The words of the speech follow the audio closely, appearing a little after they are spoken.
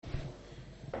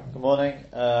Good morning.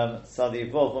 So the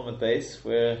Vov on the base,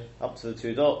 we're up to the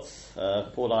two dots,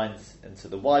 4 lines into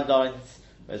the wide lines,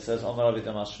 where it says Omar Avi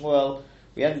Dama Shmuel.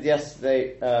 We ended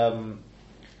yesterday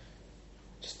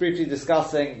just briefly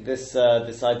discussing this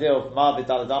idea of Ma'avid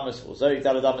Daladamis or Zori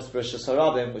Daladamis Bereshus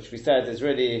Harabim, which we said is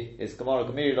Gemara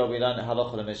Gemiri Lo. We learned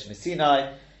Halacha L'Mishim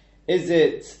Sinai. Is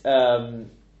it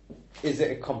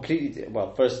a completely,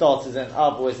 well, for a start, is it an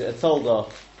Av or is it a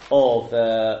Tolda of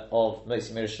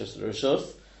Moshe Mirishus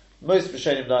Rishus? Most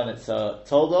Rishonim learn it's a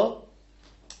Tolda.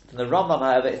 From the Rambam,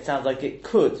 however, it sounds like it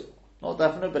could, not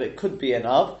definite, but it could be an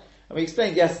Av. And we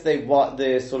explained yesterday what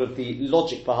the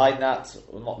logic behind that,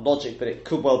 well, not logic, but it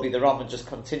could well be the Rambam just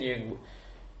continuing,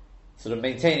 sort of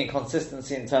maintaining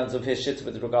consistency in terms of his shit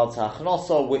with regard to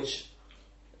Hachnosa, which,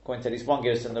 according to at least one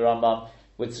Gerus in the Rambam,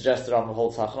 would suggest the Rambam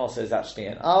holds Hachnosa is actually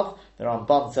an Av. The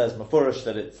Rambam says Mefurish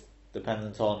that it's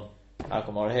dependent on our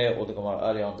Gemara here or the Gemara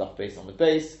earlier on Daf based on the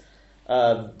base.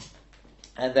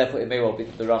 And therefore it may well be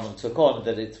that the Rambam took on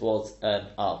that it was an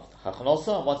Av.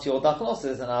 Hachnosa, and once your Hachnosa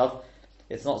is an Av,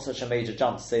 it's not such a major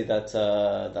jump to say that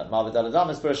Ma'avid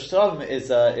Daladamis Bereshus Harabim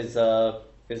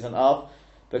is an Av,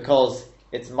 because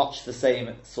it's much the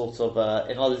same sort of.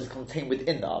 In other words, it's contained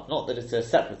within the Av. Not that it's a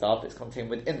separate Av; it's contained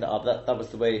within the Av. That was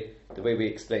the way we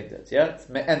explained it. Yeah, it's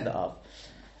me'en the Av.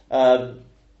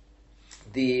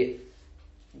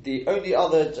 The only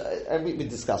other, and we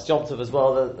discussed Yom Tov as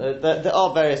well. There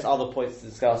are various other points to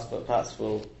discuss, but perhaps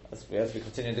as we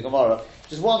continue the Gemara,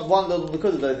 just one little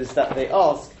because of this that they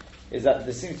ask. Is that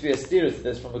there seems to be a steer to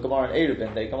this from the Gemara in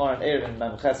Eruvin. The Gemara in Eruvin,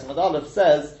 Mem Ches Amud Aleph,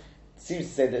 seems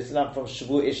to say that it's learned from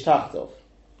Shavu Ish Tachtov.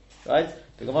 Right?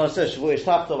 The Gemara says Shavu Ish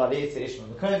Tachtov, Aliyah Ish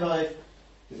Mekonai.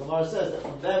 The Gemara says that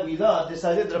from there we learn this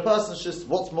idea that a person's just,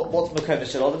 what's Mekonai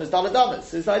Shalom is Daladamis.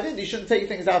 This idea that you shouldn't take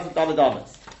things out of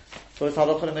Daladamis. So it's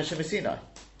Halacha L'Mishim Sinai.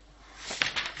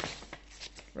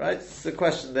 Right? It's a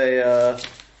question the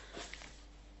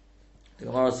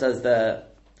Gemara says there,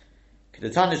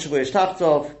 Kedetani Shavu Ish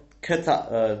Tachtov,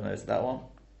 no, it's that one.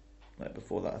 Right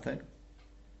before that, I think.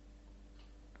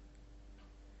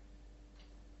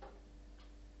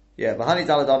 Yeah, Bahani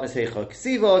Daladam is Heicha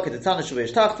Ksiva, Kedetana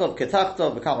Shuvish Tachtov,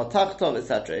 Ketachtov, Bekama Tachtov,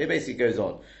 etc. It basically goes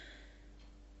on.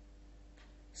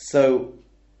 So,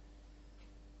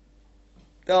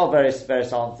 there are various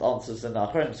answers in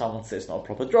Achron. Some say it's not a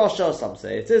proper drasha, some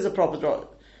say it is a proper drasha.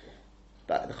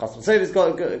 The Chasam Sofer's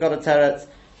got a teret.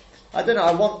 I don't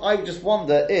know. I just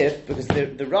wonder if, because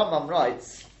the Rambam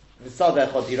writes, the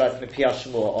Sadechot he writes Mepia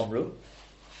Shmua Omru.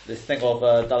 This thing of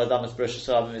Daladamis Bereshus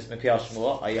Harabim is Mepia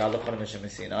Shmua, i.e. Halacha L'Mishim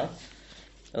Sinai.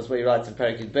 That's what he writes in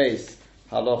Perikid Beis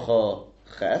Halacha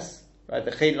Ches. Right?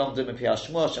 The Cheid Lomdu Mepia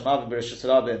Shmua Shemavi Bereshus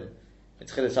Harabim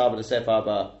Mitchilas Haba L'Sefer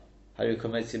Haba Haru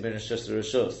Kometzi Bereshus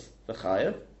L'Reshus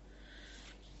V'Chayev.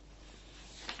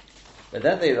 But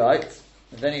then they write,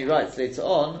 and then he writes later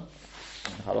on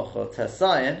in Halacha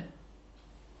Tesayin.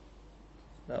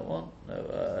 That one?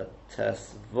 No,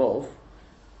 Tes Vov.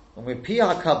 When we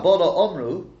Pia Kabbalah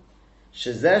Omru,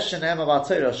 Shezeh Shenem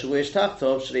Avatira, Shuish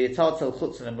Tachtov, Shri Yitaltel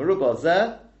Chutzin and Meruba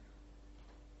Zeh.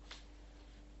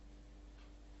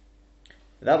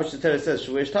 That which the Torah says,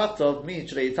 Shuish Tachtov,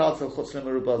 means Shri Yitaltel Chutzin and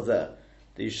Meruba Zeh.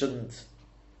 That you shouldn't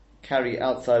carry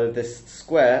outside of this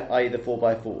square, i.e. the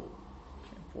 4x4.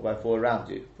 4x4 around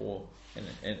you,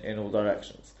 in all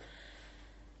directions.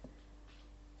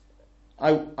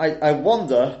 I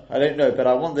wonder, I don't know, but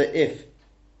I wonder if,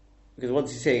 because what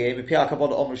does he say? In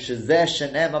other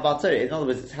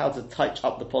words, it's how to touch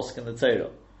up the posuk in the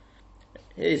Torah.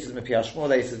 Here he says Mepia Shmua,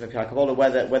 there he says Mepia Kabbalah,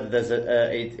 whether there's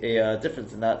a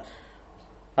difference in that.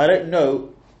 I don't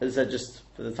know, as I said, just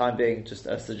for the time being, just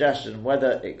a suggestion,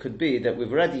 whether it could be that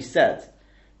we've already said,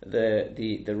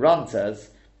 the Ran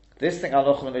says, this thing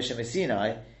Halacha L'Mishim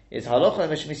Sinai is Halacha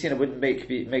L'Mishim Sinai wouldn't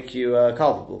make you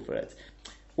culpable for it.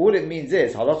 All it means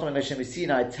is Halacha L'Mishim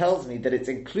Sinai tells me that it's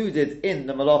included in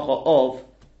the Malacha of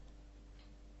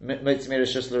Motzi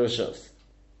Mirishus L'Rishus.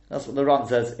 That's what the Ran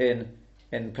says in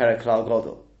Perek Klal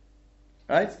Gadol.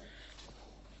 Right?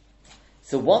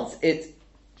 So once it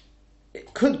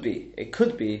could be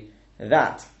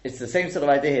that it's the same sort of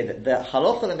idea here that the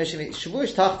Halacha L'Mishim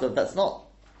Shavuos Tachtov, that's not.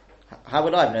 How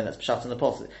would I have known that's Pshat in the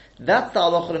Pasuk? That's the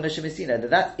Halacha L'Mishim Sinai,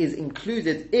 that is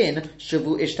included in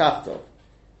Shavuos Tachtov.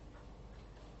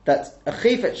 That a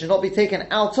chifet should not be taken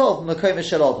out of Mekom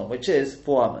Shalom, which is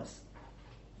 4 amos.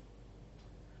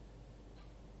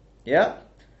 Yeah?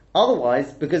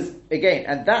 Otherwise, because again,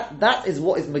 and that is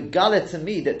what is Megala to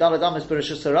me, that Daladamis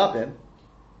Bereshus Harabim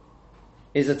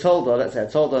is a Tolda, let's say a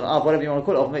Tolda, an Av, whatever you want to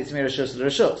call it, of Mitzvah Reshus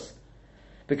Reshus.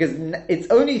 Because it's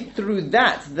only through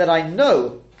that I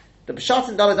know the Pshat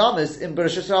in Daladamis in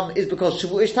Bereshus Harabim is because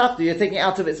Shavuos Tachta, you're taking it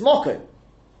out of its Mokom.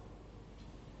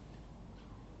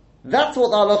 That's what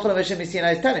the halacha l'mishin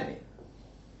misina is telling me.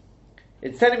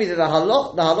 It's telling me that the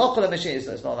halacha l'mishin is,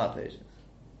 it's not on that page.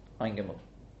 Ein Gimel.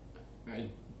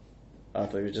 I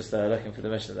thought you were just looking for the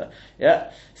mission there.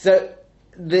 Yeah. So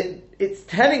it's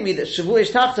telling me that Shavuot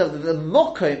Ishtachav, the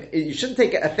mokum, you shouldn't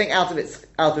take a thing out of its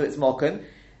mokum.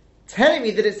 Telling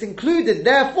me that it's included,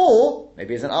 therefore,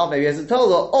 maybe as an art, maybe as a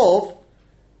Torah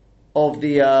of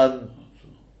the of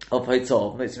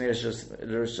Haitzov, Mitzvah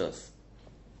Rishos,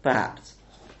 perhaps.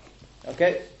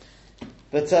 Okay,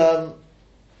 but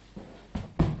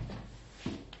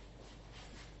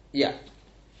yeah.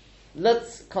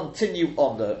 Let's continue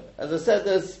on though. As I said,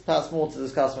 there's perhaps more to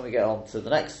discuss when we get on to the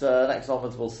next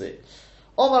onwards. We'll see.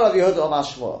 Omar Rav Yehuda Omar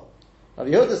Shmuel. Rav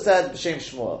Yehuda said B'Shem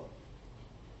Shmuel.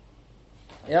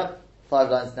 Yeah, 5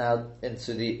 lines now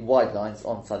into the wide lines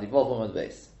on Tzadi Vav on the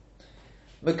base.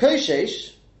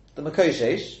 Mekoshesh, the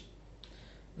Mekoshesh,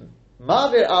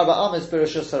 Ma'avir Arba Ames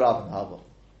Bereshus Harabim Haba.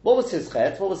 What was his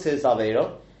chet? What was his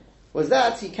avera? Was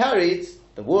that he carried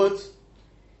the wood,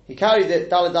 he carried it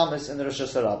Daled Ames in the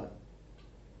Reshus Harabim.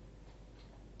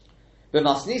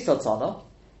 B'masnis Hatzana,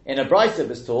 in a brayta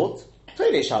was taught,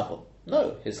 Todesh Haba.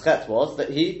 No, his chet was that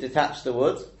he detached the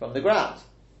wood from the ground.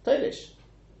 Todesh.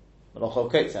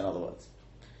 Menochel Kotze, in other words.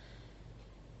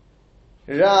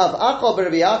 Rav Acha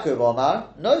Rabbi Yaakov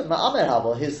Omar, no, Ma'amer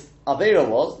Haba, his avera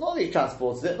was, not that he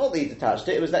transported it, not that he detached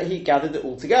it, it was that he gathered it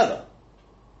all together.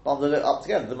 Bundled it up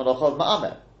together, the Menochel of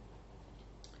Ma'amer.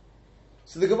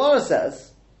 So the Gemara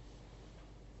says,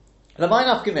 Lamai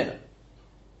Nafkamina.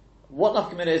 What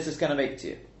nafkamina is this going to make to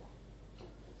you?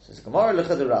 So it's Gemara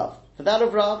L'chad Rav. For that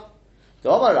of Rav, the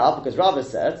Omar Rav, because Rav has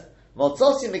said,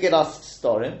 Motzosi Megillas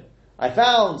Storim. I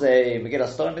found a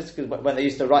Megillas Storim, because when they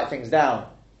used to write things down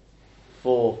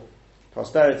for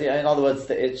prosperity, in other words,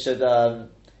 that it should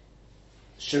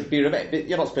be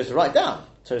you're not supposed to write down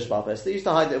Torah Sheba'al. They used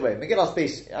to hide it away. Megillas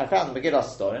Beis, I found the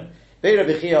Megillas Storim. Bei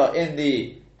Rabbi Chia in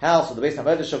the house of the Beis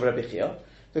HaMedrash of Rabbi Chia.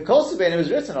 The Kol Sebein, it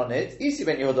was written on it, Isi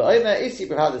ben Yehuda Omer, Isi,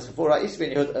 we've had this before, right? Isi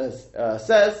ben Yehuda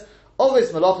says, Ovis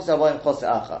Malachos Avoim Chose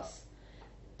Achas.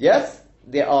 Yes,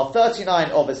 there are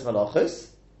 39 Ovis Malachos.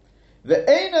 The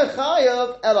Eina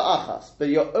Chayav Ela Achas, but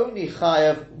you're only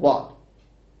Chayav one.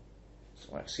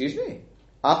 So, excuse me.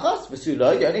 Achas,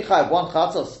 Vesula, you only Chayav one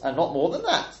Chatos, and not more than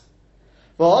that.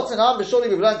 But surely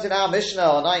we've learned in our Mishnah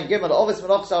on 9 Gimel, Ovis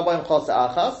Malachos Avoim Chose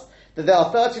Achas, that there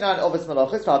are 39 Ovis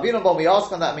Malachos. When we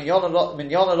ask on that Minyan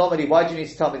Lomadi, why do you need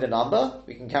to tell me the number?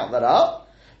 We can count that out.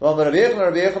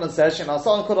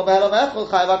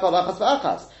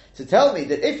 To tell me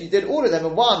that if you did all of them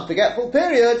in one forgetful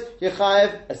period, you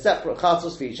chayav a separate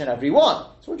chatzos for each and every one.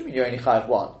 So what do you mean you only chayav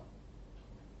one?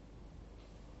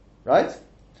 Right?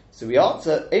 So we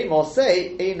answer, Eimor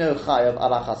say, Eino chayav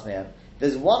ala chas mehem.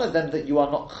 There's one of them that you are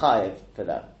not chayav for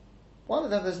them. One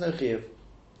of them there's no chayav.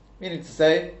 Meaning to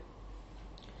say,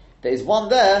 there is one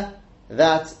there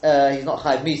that he's not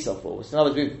chayav misa for. So in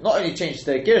other words, we've not only changed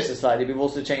the girsa slightly, we've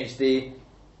also changed the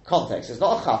context. It's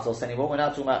not a chatos anymore, we're now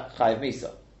talking about chayav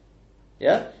misa.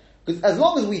 Yeah? Because as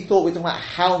long as we thought we're talking about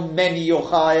how many you're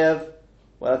chayav,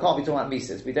 well, I can't be talking about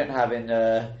misas. We don't have in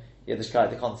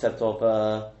Yiddishkeit the concept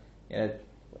of 10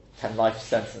 life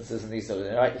sentences and these sort of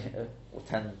things, right? Or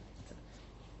 10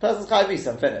 person's chayav misa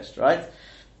and finished, right?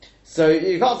 So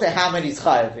you can't say how many is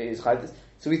chayav.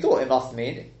 So we thought it must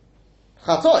mean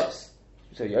chatois.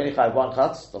 So you only chayav one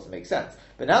chatz, doesn't make sense.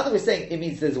 But now that we're saying it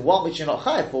means there's one which you're not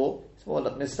chayav for, it's more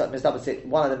like Mr. would say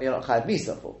one of them you're not chayav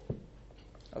misa for.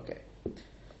 Okay.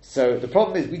 So the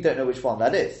problem is we don't know which one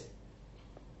that is.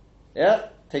 Yeah?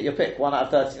 Take your pick, 1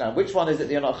 out of 39. Which one is it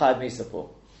that you're not chayav misa for?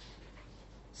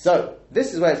 So,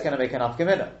 this is where it's going to make an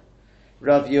afkamina.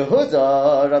 Rav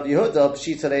Yehuda,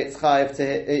 pshita it's chayav to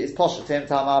it's poshet to him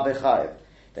tamar v'chayav.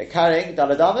 They're carrying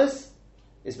daladamas.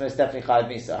 It's most definitely chayav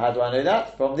misa. How do I know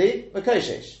that? From the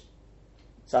Mekoshesh.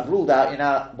 So I've ruled out,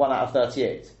 1 out of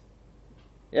 38.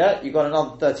 Yeah? You've got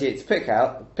another 38 to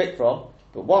pick from,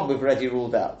 but one we've already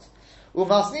ruled out. The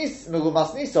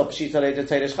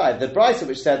Brisa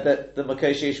which said that the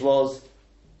Mekoshesh was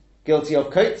guilty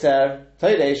of Kotzer,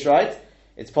 Todesh, right?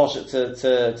 It's poshet to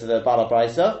the Bala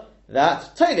Brisa,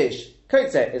 that Todesh,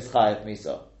 Kotzer is chayav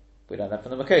misa. We learn that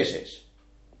from the Mekoshesh.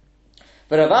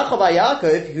 But Rav Acha bar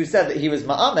Yaakov, who said that he was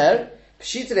Ma'amer,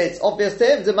 Pshita, it's obvious to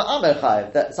him, the Ma'amer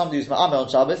chayav, that somebody who's Ma'amer on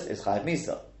Shabbos is chayav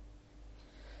misa.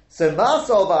 So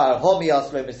Ma'asol bar Homi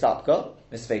Aslo Misapka,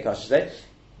 Misfeik I should say,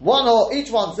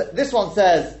 this one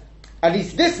says, at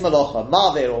least this malacha,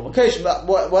 Ma'avir or Makosh,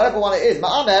 whatever one it is,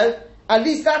 Ma'amer, at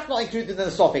least that's not included in the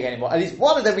Sophic anymore. At least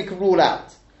one of them we can rule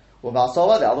out. Well,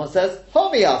 Ma'asova, the other one says,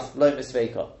 Homias, Lo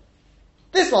Misveika.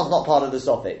 This one's not part of the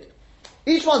Sophic.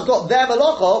 Each one's got their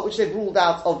malacha, which they've ruled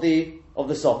out of the of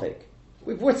the Sophic.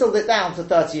 We've whittled it down to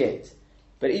 38.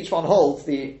 But each one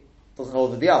doesn't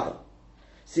hold with the other.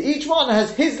 So each one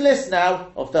has his list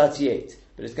now of 38.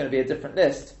 But it's going to be a different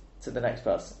list to the next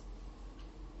person.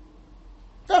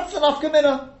 That's enough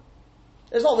nafka.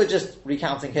 It's not we're just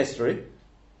recounting history.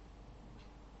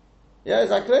 Yeah, is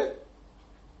that clear?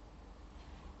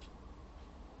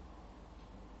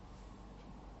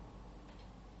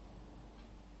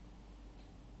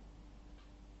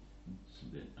 It's a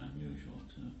bit unusual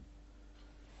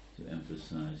to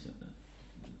emphasise that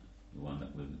the one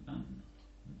that was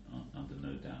under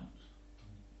no doubt,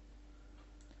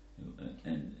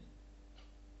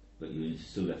 but you're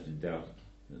still left in doubt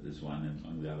that there's one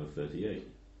on the other 38.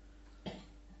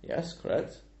 Yes,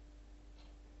 correct.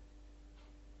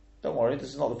 Don't worry, this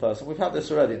is not the person. We've had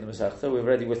this already in the Masechta. We've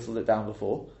already whittled it down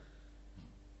before.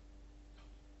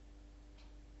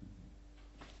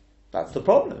 That's the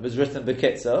problem. It was written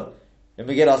Bekitzer in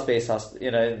Megillas Beis,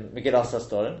 in Megillas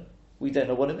Hastorim. We don't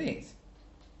know what it means.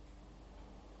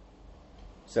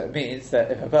 So it means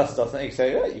that if a person does something, you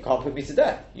say, oh, you can't put me to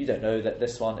death. You don't know that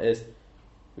this one is.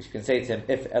 We can say to him,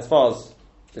 if as far as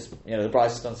this, the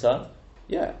price is concerned,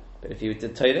 yeah. But if he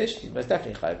did Toinish, he's most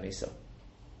definitely Chayav Misa.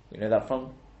 We know that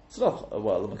from Tzloch, the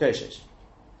Makoshish.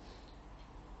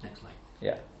 Next line.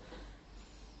 Yeah.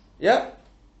 Yeah? Is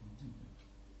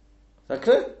that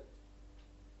clear?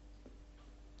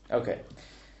 Okay.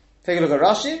 Take a look at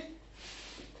Rashi.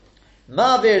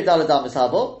 Ma'avir Daladam is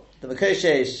Habo. The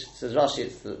Makoshish, says Rashi,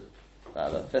 it's the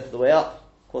fifth of the way up,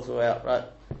 quarter of the way up, right?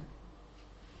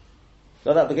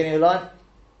 Got that beginning of the line?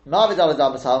 Ma'avir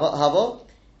Daladam is Habo.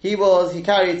 He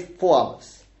carried 4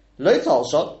 amos. Lo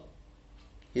Talshon,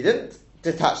 he didn't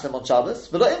detach them on Shabbos,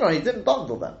 but Lo Imran, he didn't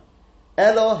bundle them.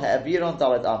 Elo He'aviron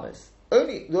Dalad Amos.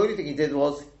 The only thing he did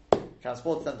was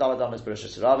transport them Dalad Amos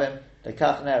Bereshus Rabim,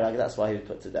 Lekach Nerag, that's why he was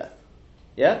put to death.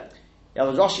 Yeah? Yeah,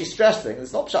 but Rashi stressing,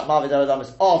 it's not Pshat Ma'avir Dalad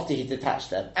Amos after he detached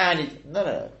them,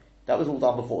 no. That was all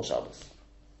done before Shabbos.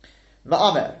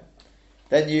 Ma'amer.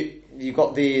 Then you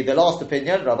got the last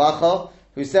opinion, Ravacha,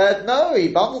 who said, no, he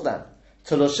bundled them.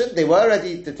 Tulushin, they were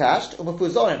already detached, but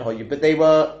they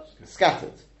were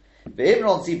scattered. The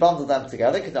Imran, he bundled them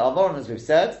together, because the Amoran, as we've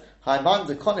said, Haiman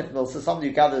de Konif Milsa, somebody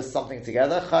who gathers something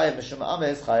together, Chayev Mishum Amer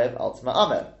is Chayev Altzma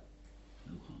Amer.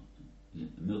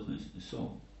 Milcha is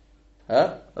salt.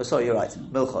 Huh? Oh, sorry, you're right.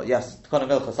 Milcha, yes. Konif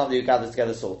Milcha, somebody who gathers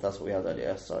together salt, that's what we had earlier,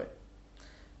 yes, sorry.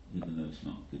 Even though it's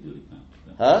not Geduli Kaka.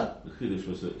 Huh? The Chiddush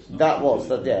was it's not. That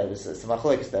was, it's a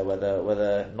machlokes there,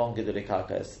 whether non-Geduli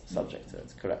Kaka is subject to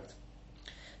it, correct.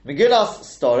 Megillas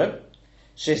Storim,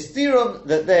 Shestirum,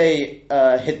 that they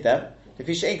hid them,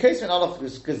 because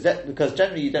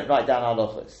generally you don't write down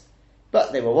halachos.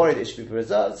 But they were worried it should be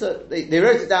preserved, so they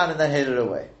wrote it down and then hid it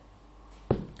away.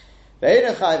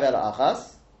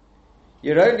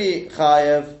 You're only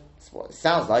chayev, what it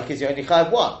sounds like is you're only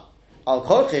chayev one.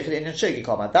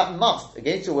 That must,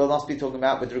 against your will, must be talking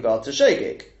about with regard to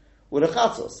shegig, with a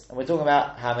chatzos. And we're talking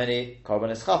about how many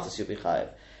korbanos chatzos you'll be chayev.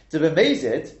 To be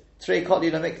amazed,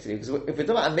 because if we're talking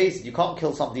about amazed, you can't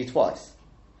kill somebody twice.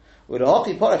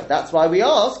 That's why we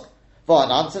ask, but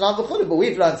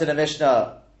we've learned in the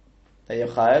Mishnah that you're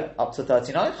chayev up to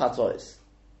 39 chatzos.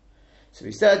 So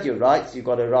we said, you're right, so you've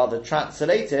got to rather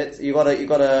translate it, you've got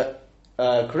to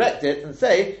correct it and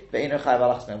say,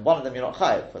 one of them you're not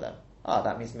chayev for them.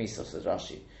 That means miso, says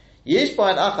Rashi. Yish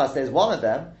and achas, there's one of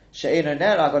them,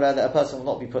 that a person will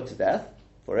not be put to death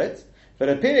for it. But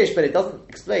a pirish, but it doesn't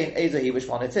explain Ezahi which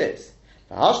one it is.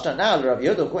 For Hashta now, Rav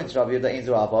Yehuda, according to Rav Yehuda,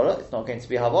 Inzu Havara, it's not going to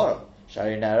be Havara.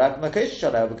 Shari Nerak Makesh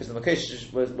Shadau, because the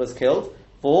Makesh was killed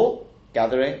for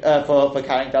gathering, for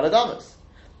carrying Daladamas.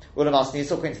 Ulamas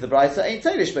Nisa, according to the Brisa, ain't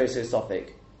Tailish Besu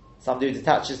Sophic. Somebody who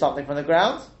detaches something from the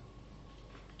ground,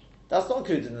 that's not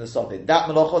included in the Sophic. That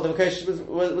Malacha, the Makesh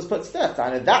was put to death.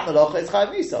 And that Malacha is Chayav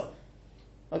Misa.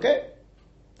 Okay?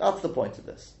 That's the point of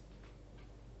this.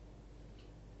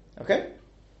 Okay?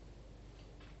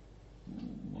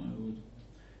 Why would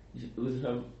with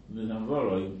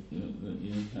Havara,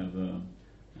 you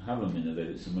have a minute that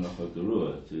it's a Malacha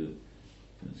Gerua to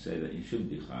say that you should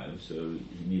be Chayav, so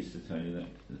he needs to tell you that,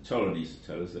 the Torah needs to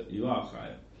tell us that you are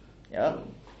Chayav. Yeah. So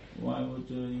why would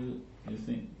you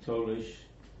think Torish,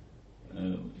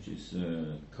 which is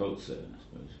Kotzer, I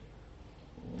suppose,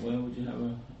 why would you have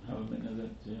a minute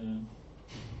that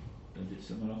it's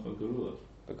a Malacha Gerua?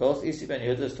 Because Isi Ben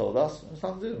Yehuda has told us it's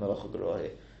not to do with Melacha Geruah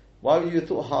here. Why would you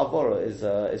thought Havara is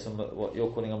what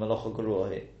you're calling a Melacha Geruah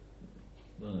here?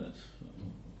 Well, that's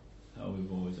how we've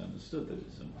always understood that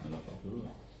it's a Melacha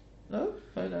Geruah. No,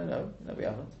 we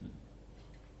haven't.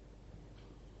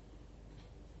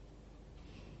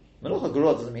 Melacha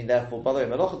Gerua doesn't mean therefore, by the way,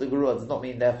 Melacha de Gerua does not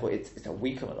mean therefore it's a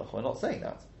weaker Melacha. We're not saying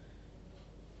that.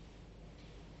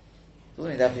 It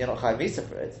doesn't mean therefore you're not Chayav Misa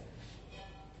for it.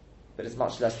 But it's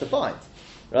much less defined.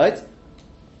 Right?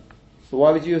 So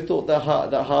why would you have thought that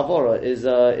Havora is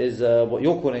what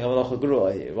you're calling a Melacha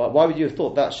Gerua here? Why would you have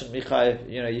thought that shouldn't be Chayav,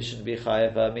 you shouldn't be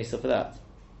Chayav Misa for that?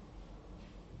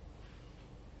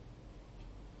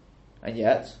 And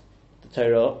yet, the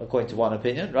Torah, according to one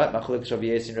opinion, right, Machlokes Rabbi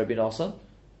Yossi and Rabbi Nosson,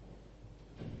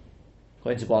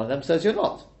 according to one of them, says you're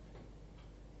not.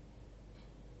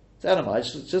 So Elamai,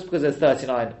 just because there's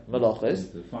 39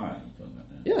 Melachos. The fire, you're talking about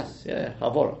that. Yes,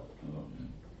 Havora.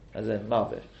 As in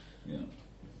Mavir. Yeah.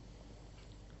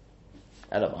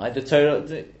 Elamai, the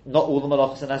Torah, not all the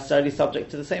Melachos are necessarily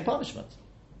subject to the same punishment.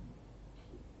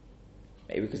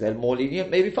 Maybe because they're more lenient,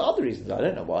 maybe for other reasons, I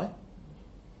don't know why.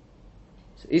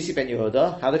 So Isi ben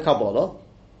Yehuda had a Kabbalah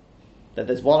that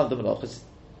there's one of the Melachos.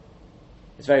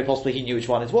 It's very possible he knew which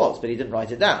one it was, but he didn't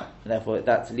write it down, and therefore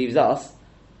that leaves us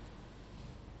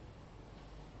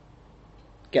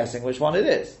guessing which one it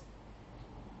is.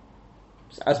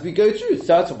 So as we go through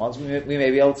certain ones, we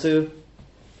may be able to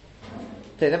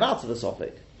take them out of the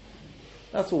Sophic.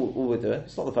 That's all we're doing.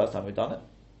 It's not the first time we've done it.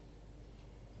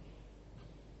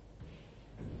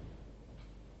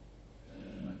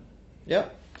 Yeah?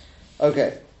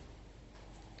 Okay.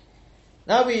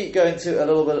 Now we go into a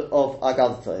little bit of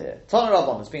Agadata here. Tana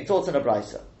Rabban has been taught in a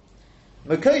Braisa.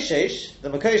 Mekoshesh, the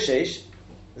Mekoshesh,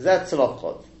 Zet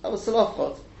Tzalofchot. That was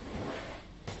Tzalofchot.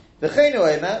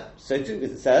 V'cheinu Omer, so too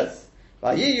as it says,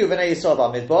 Vayiyu b'nei Yisrael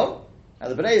b'midbar,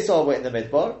 and the b'nei Yisrael were in the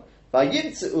Midbar,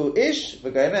 Vayimtzu ish,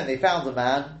 v'goyim, and they found a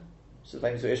man, so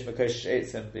Vayimtzu ish, Mekoshesh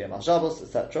eitzim, b'yam Shabbos,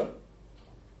 etc.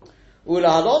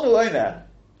 Ulahalonu Omer,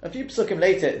 a few psukim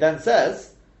later, it then says,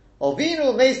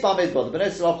 Ovinu meis b'midbar, the b'nei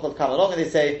Yisrael come along and they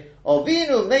say,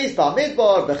 Ovinu meis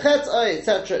b'midbar, b'chetzai,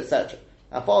 etc., etc.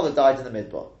 Our father died in the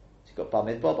Midbar. So you've got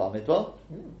b'midbar.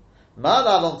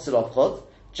 Ma'alon tzilofchot,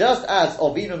 just as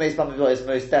Ovinu meis b'midbar is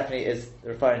most definitely is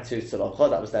referring to tzilofchot,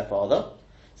 that was their father.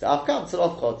 So Afkan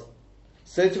tzilofchot.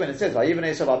 So too when it says Vayiv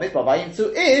b'nei Yisrael b'midbar, Vayim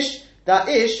to ish, that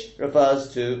ish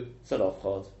refers to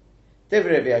tzilofchot.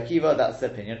 Divrei Rabbi Akiva, that's the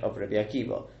opinion of Rabbi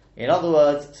Akiva. In other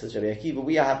words, says Rabbi Akiva,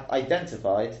 we have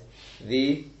identified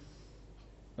the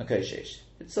Mekoshesh.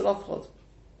 It's tzilofchot.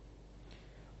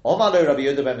 Omar lo Rabbi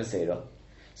Yehuda ben Meseira.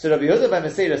 So Rabbi Yehuda ben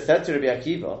Meseira said to Rabbi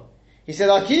Akiva, he said,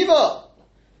 Akiva,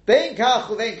 bein kach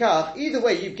uvein kach, either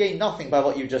way you've gained nothing by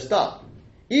what you've just done.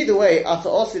 Either way, after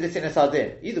osi l'tinas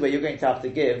hadin, either way you're going to have to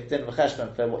give din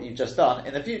v'cheshbon for what you've just done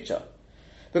in the future.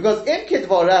 Because im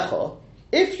kidvarecha,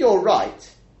 if you're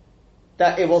right,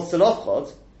 that it was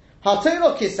tzilofchot,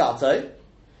 ha-Torah kisato,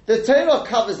 the Torah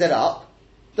covers it up,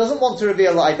 doesn't want to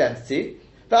reveal the identity,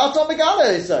 but atom megalo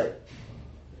is so.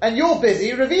 And you're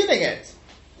busy revealing it.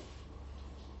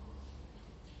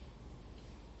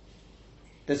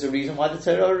 There's a reason why the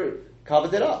Torah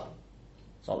covered it up.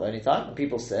 It's not the only time. When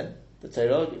people sin, the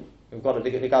Torah, we've got a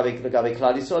Legabe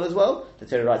Klal Yisrael as well. The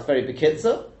Torah writes very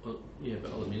bekitzer. Well, yeah,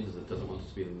 but all it means is it doesn't want it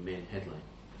to be the main headline.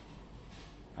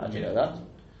 How do you know that?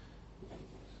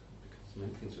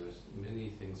 Because many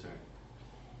things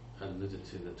are alluded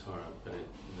to in the Torah, but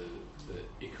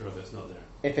the ikar of it's not there.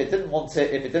 If it didn't want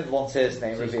his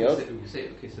name So revealed, we say,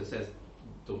 okay, so it says,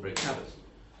 don't break Shabbos.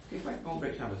 Okay, fine, don't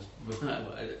break Shabbos.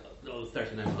 All the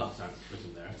 39 blocks aren't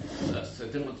written there. So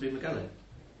it didn't want to be Megillah.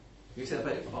 You said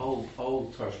about all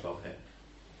Torah Shbal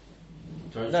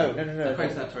No.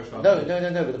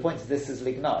 No. But the point is, this is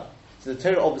lignai. So the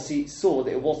Torah obviously saw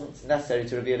that it wasn't necessary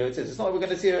to reveal who it is. It's not like we're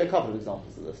going to see a couple of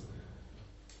examples of this.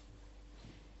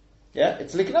 Yeah,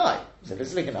 it's lignai. So if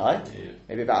it's lignai,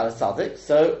 maybe about a tzaddik.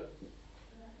 So,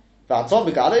 v'atom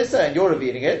b'galeh, and you're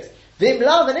revealing it.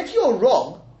 V'imlav, and if you're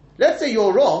wrong, let's say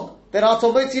you're wrong, then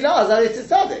atom b'tzilaz, that it's a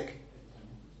tzaddik.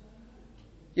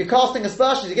 You're casting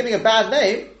aspersions. You're giving a bad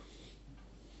name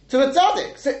to a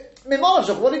tzaddik. So,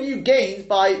 Mimarjach, what have you gained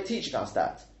by teaching us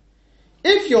that?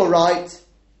 If you're right,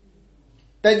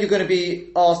 then you're going to be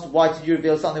asked, why did you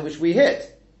reveal something which we hid?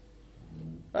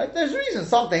 Right? There's reasons.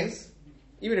 Some things,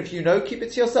 even if you know, keep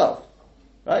it to yourself.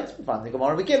 Right? We find the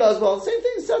Gemara and Megillah as well. Same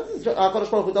thing,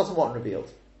 HaKadosh Baruch Hu doesn't want revealed.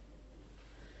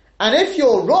 And if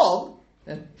you're wrong,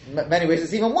 in many ways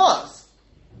it's even worse.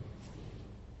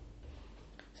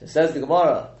 So it says the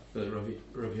Gemara. But Rav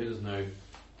Yehuda is now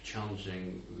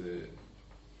challenging the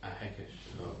Ahekesh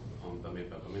on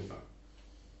Bamidbar.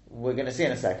 We're going to see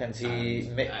in a second.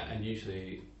 And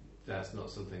usually that's not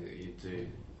something that you do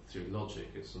through logic.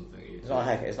 It's something you do. It's not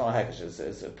a Hekesh.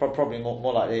 It's probably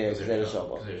more like the Gzeir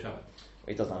Shabbat.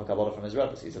 He doesn't have a Kabbalah from his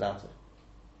rabbis. He's allowed to.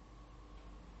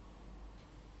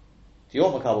 If you're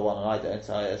Makabal one and I don't,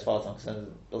 so as far as I'm concerned,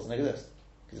 it doesn't exist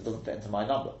because it doesn't fit into my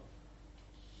number.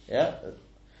 Yeah.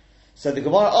 So the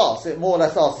Gemara asks, it more or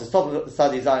less asks, the top of the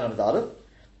study Zayin on the Aleph,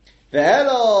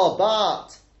 Ve'elo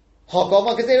but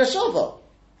Hagama Gezerah Shava.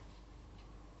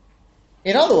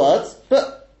 In other words,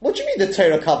 but what do you mean the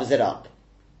Torah covers it up?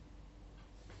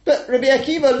 But Rabbi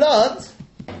Akiva learned,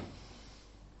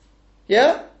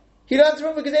 he learned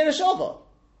from a Gezerah Shava.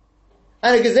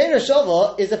 And a Gezerah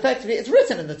Shava is effectively, it's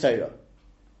written in the Torah.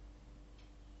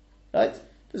 Right?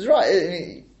 That's right.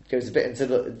 It goes a bit into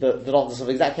the nonsense of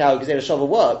exactly how a Gezerah Shava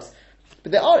works.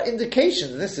 But there are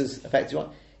indications, and this is effectively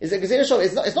one, is that Gezerah Shava,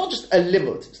 it's not just a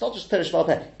limud, it's not just Torah Shval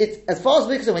Peh. It's, as far as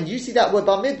we're concerned, when you see that word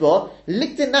Bar Midbar,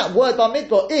 linked in that word Bar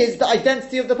Midbar is the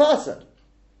identity of the person.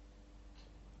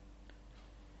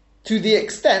 To the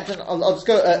extent, and I'll just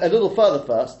go a little further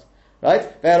first, right?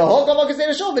 He's learned to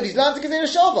Gezerah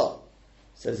Shava.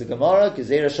 Says the Gemara,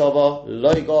 Gezerah Shava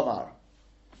loy gomar.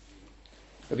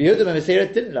 Rabbi Yehuda ben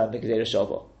Meseira didn't learn the Gezerah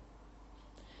Shava.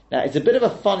 Now, it's a bit of a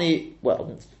funny,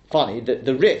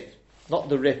 the Rif, not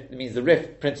the Rif, it means the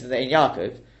Rif printed in the Ein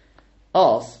Yaakov,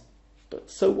 asks,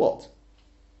 but so what?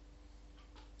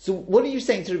 So what are you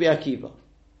saying to Rabbi Akiva?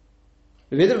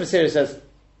 Rabbi Yehuda ben Meseira says,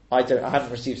 I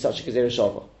haven't received such a Gezerah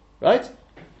Shava. Right?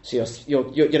 So you're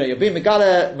being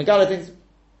Megala things.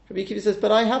 Rabbi Akiva says,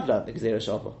 but I have learned the Gezerah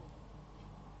Shava.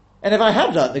 And if I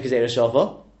have learned the Gezerah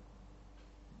Shava,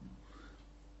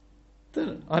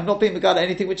 then I'm not being Megala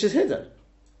anything which is hidden.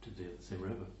 Did they have the same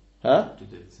Rebbe? Huh?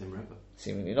 Did they have the same Rebbe?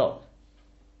 Seemingly not.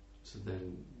 So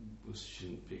then he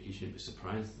shouldn't be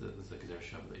surprised that there's a Gezerah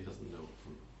Shava that he doesn't know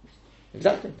from.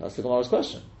 Exactly. That's the Gemara's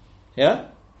question. Yeah?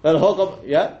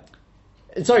 Yeah?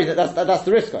 Sorry, that's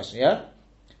the Rif's question, yeah?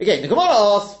 Again, the Gemara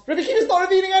asks, Rabbi Akiva is not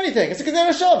revealing anything. It's a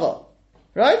Gezerah Shava.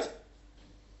 Right?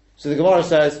 So the Gemara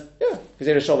says, yeah,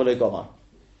 Gezerah Shava lo gomar.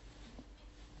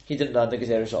 He didn't learn the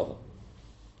Gezerah Shava.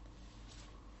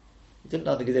 He didn't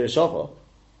learn the Gezerah Shava.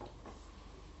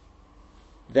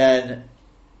 Then,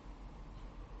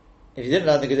 if he didn't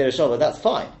learn the Gezerah Shava, that's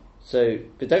fine. So,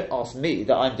 but don't ask me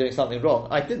that I'm doing something wrong.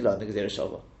 I did learn the Gezerah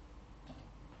Shava.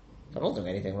 I'm not doing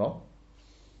anything wrong.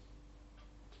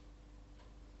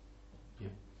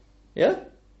 Yeah?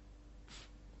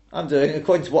 I'm doing,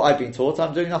 according to what I've been taught,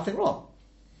 I'm doing nothing wrong.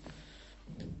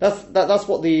 That's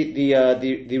what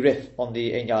the Rif on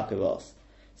the Ein Yaakov asks.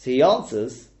 So he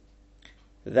answers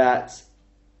that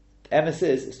emes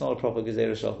is, it's not a proper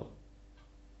Gezerah Shava.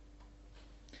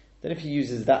 Then if he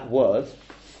uses that word,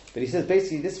 but he says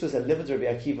basically this was a limit Rabbi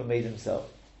Akiva made himself.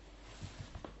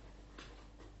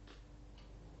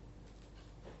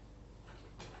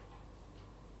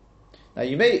 Now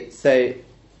you may say,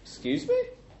 excuse me?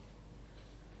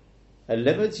 A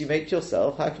limit you make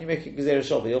yourself, how can you make a Gezerah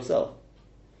Shava yourself?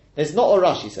 It's not what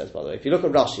Rashi says, by the way. If you look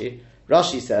at Rashi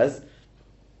says,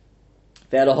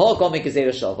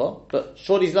 Gezerah Shava, but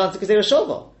surely he's learned to Gezerah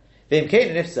Shava. And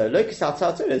if so,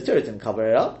 the Torah didn't cover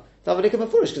it up,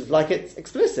 because it's like it's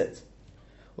explicit.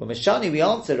 Well, Mishani, we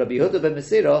answer, Rabbi Yehuda ben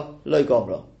Meseira, lo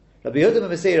gomra. Rabbi Yehuda ben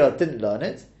Meseira didn't learn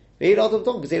it. A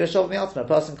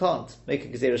person can't make a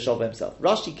Gezerah Shava himself.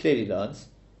 Rashi clearly learns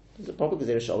there's a proper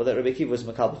Gezerah Shava that Rabbi Akiva was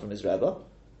makabel from his Rebbe.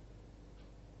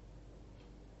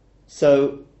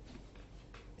 So,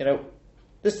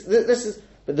 this is.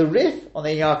 But the Rif on the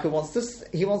Yaakov wants to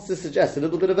suggest a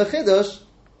little bit of a chiddush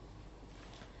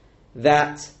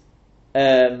that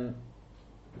the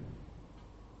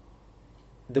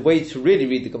way to really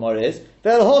read the Gemara is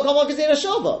Gezerah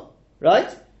Shava,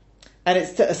 right? And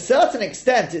it's to a certain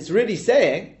extent, it's really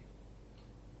saying,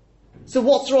 so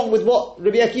what's wrong with what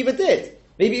Rabbi Akiva did?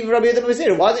 Maybe even Rabbi Yehuda ben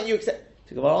Meseira, why don't you accept?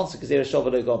 The Gemara answer, Gezerah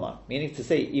Shava lo gomar, meaning to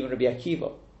say, even Rabbi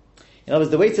Akiva. In other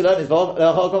words, the way to learn is,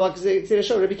 Gezerah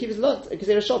Shava, Rabbi Akiva's learned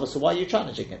Gezerah Shava, so why are you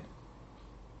challenging him?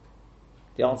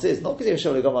 The answer is, not Gezerah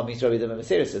Shava lo gomar means Rabbi Yehuda ben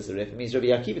Meseira says the Rif, it means Rabbi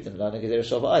Akiva didn't learn a Gezerah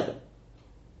Shava either.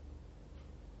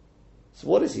 So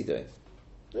what is he doing?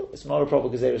 No, it's not a proper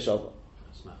Gezerah Shava.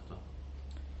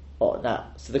 Oh,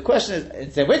 now, so the question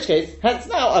is, in which case, hence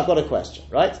now I've got a question,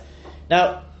 right?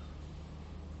 Now,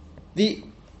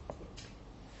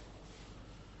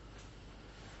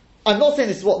 I'm not saying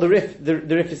this is what the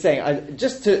Rif is saying.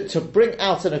 Just to bring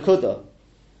out an akudah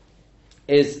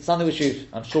is something which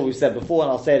I'm sure we've said before,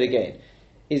 and I'll say it again.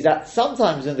 Is that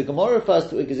sometimes when the Gemara refers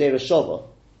to a Gezerah Shava,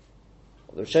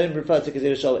 or the Rishonim refer to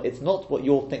Gezerah Shava, it's not what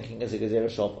you're thinking as a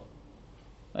Gezerah Shava.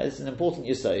 Right? It's an important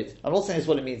yesod. I'm not saying it's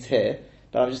what it means here,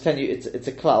 but I'm just telling you it's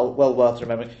a klal well worth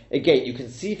remembering. Again, you can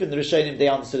see from the Rishonim they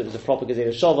understood it was a proper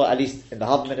Gezerah Shava, at least in the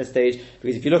Havamina stage,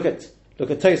 because if you look at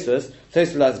Tosfos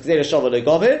learns Gezerah Shava lo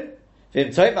gomir,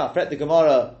 v'im toima fret the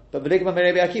Gemara, but b'ligma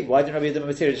Rabbi Akiva. Why didn't Rabbi Yehuda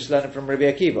ben Meseira just learn it from Rabbi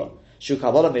Akiva? Shu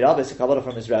Kabbalah Mirabba is a Kabbalah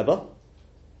from his Rebbe.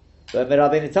 But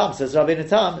Rabbeinu Tam says Rabbeinu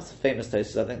Tam, it's a famous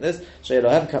tesis, I think this.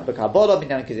 She'elohem b'Kabbalah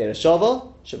minyan Gezerah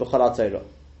Shava she'b'chol Torah.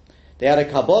 They had a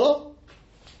Kabbalah.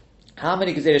 How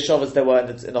many Gezerah Shavas there were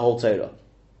in the whole Torah?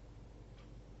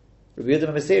 Rabbi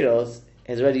Yehuda Mesiros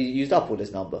has already used up all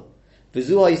this number.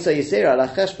 V'zuha Yisay Yisera ala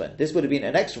Cheshbon. This would have been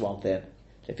an extra one for him.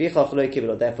 Therefore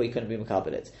he couldn't be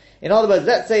Mekabel it. In other words,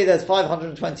 let's say there's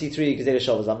 523 Gezerah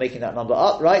Shavas. I'm making that number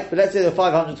up, right? But let's say there are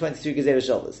 523 Gezerah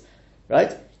Shavas.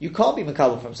 Right? You can't be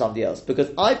Mekabel from somebody else, because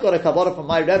I've got a Kabbalah from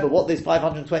my Rebbe what these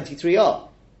 523 are.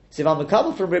 So if I'm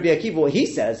Mekabel from Rabbi Akiva, what he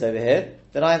says over here,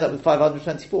 then I end up with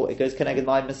 524. It goes connected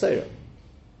my Mesorah.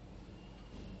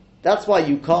 That's why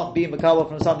you can't be Mekabel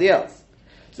from somebody else.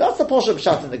 So that's the Posha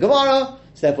Pshat in the Gemara.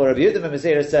 So therefore Rabbi Yehuda ben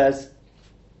Mesorah says,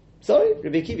 sorry,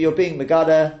 Rabbi Akiva, you're being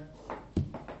Megada.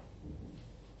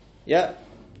 Yeah?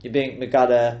 You're being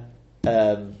Megada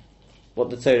what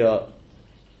the Torah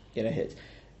hit.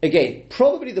 Again,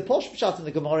 probably the Posh Pshat in the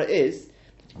Gemara is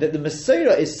that the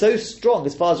Mesorah is so strong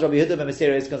as far as Rabbi Yehuda ben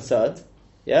Mesorah is concerned,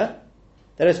 yeah,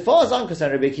 that as far as I'm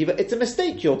concerned, Rabbi Akiva, it's a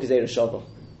mistake you're Gezerah Shava.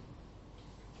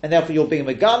 And therefore you're being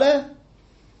Megala,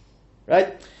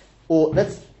 right? Or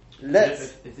let's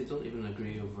if they don't even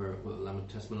agree over what the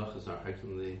Lamates Malachas are, how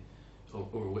can they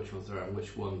over which ones there are and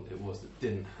which one it was that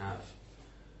didn't have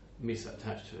Misa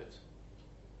attached to it?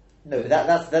 No,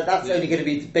 that's only going to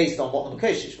be based on what the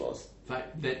Mekoshish was.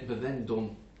 But then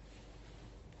don't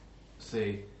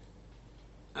say,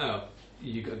 oh,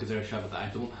 you got a Gezerah Shabbat that I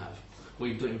don't have. Well,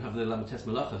 you don't even have the Lamates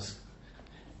Malachas.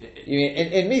 You mean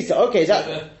in Misa? Okay,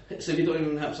 so if you don't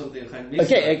even have something kind of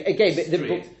Misa. Okay,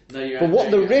 but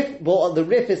what the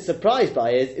Rif is surprised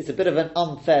by is it's a bit of an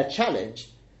unfair challenge,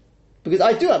 because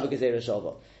I do have a Gezerah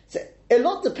Shabbat. So a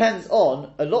lot depends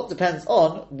on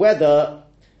whether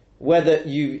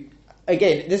you.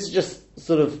 Again, this is just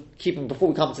sort of keeping before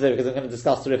we come to there, because I'm going to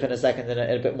discuss the Rif in a second in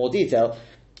a bit more detail.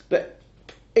 But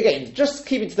again, just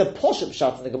keeping to the Posh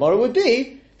Pshat in the Gemara would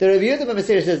be the Rabbi Yehuda ben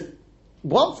Mesorah says,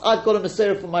 once I've got a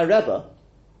Mesorah from my Rebbe,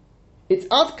 it's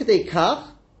ad kadei kach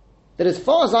that as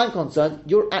far as I'm concerned,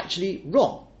 you're actually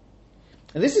wrong.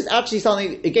 And this is actually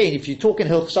something, again, if you talk in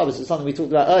Hilchos Shabbos, it's something we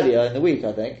talked about earlier in the week,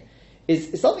 I think,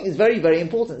 is something that's very, very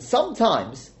important.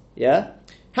 Sometimes,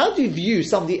 how do you view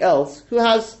somebody else who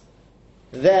has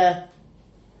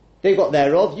they've got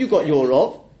their Rav, you got your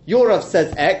Rav, your Rav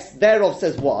says X, their Rav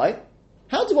says Y.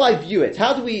 How do I view it?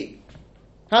 How do we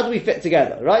fit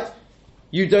together, right?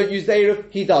 You don't use the Erev,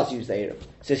 he does use the Erev.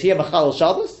 So is he a Machal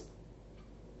Shabbos?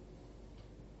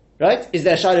 Right? Is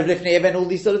there Shai of Lifnei Ev and all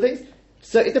these sort of things?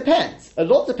 So it depends. A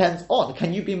lot depends on,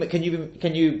 can you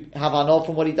have Anov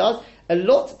from what he does? A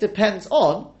lot depends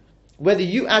on whether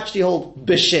you actually hold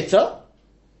Beshita,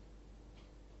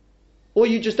 or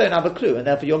you just don't have a clue, and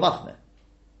therefore you're machmir.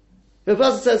 If a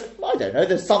person says, I don't know,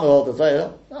 there's some who hold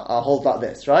the I'll hold like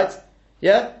this, right?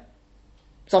 Yeah?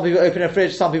 Some people open a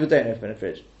fridge, some people don't open a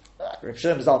fridge. Rav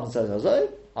Shlomo Zalman says Hazoi,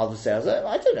 I'll just say Hazoi.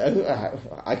 I don't know.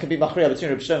 I can be machmir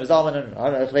between Rav Shlomo Zalman and, I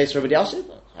don't know, Chavei Rabbi Yashiv.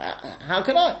 How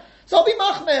can I? So I'll be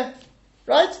machmir,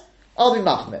 right? I'll be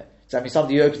machmir. Does that mean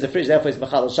somebody who opens the fridge, therefore is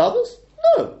Machal Shabbos?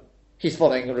 No. He's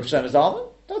following Rav Shlomo Zalman.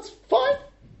 That's fine.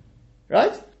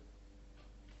 Right?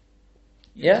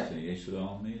 Yeah.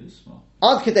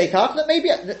 Ad Kedei Kach, maybe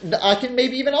I can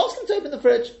maybe even ask him to open the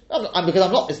fridge.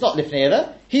 It's not Lifnei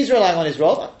Ever. He's relying on his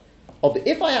Rav. But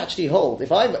if I actually hold,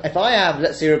 if I am,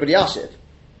 let's say, Rabbi Yashiv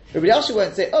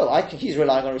won't say, he's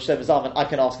relying on Rosh Hashanah, I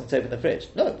can ask him to open the fridge.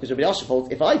 No, because Rabbi Yashiv holds,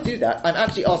 if I do that, I'm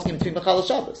actually asking him to be Machal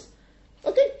Shabbos.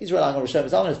 Okay, he's relying on Rosh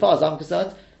Hashanah. As far as I'm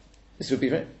concerned, this would be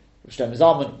right. Rosh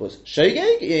Hashanah was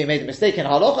Shogeg, he made a mistake in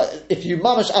Halacha. If you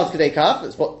mamash Ad Kedei Kach,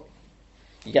 that's what,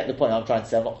 you get the point I'm trying to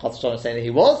say. I'm not saying that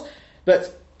he was,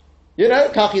 but and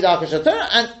okay,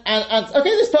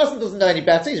 this person doesn't know any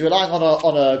better. He's relying on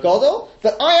a godel,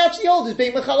 but I actually hold as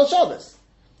being Mechal Shabbos.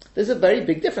 There's a very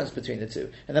big difference between the two,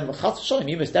 and then Mechal Shalom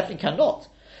you most definitely cannot.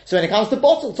 So when it comes to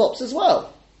bottle tops as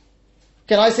well,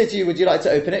 can I say to you, would you like to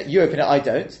open it? You open it, I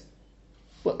don't.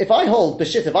 Well, if I hold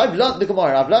Beshit, if I've learnt the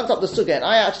Gemara, I've learnt up the Sukkah, and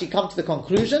I actually come to the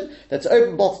conclusion that to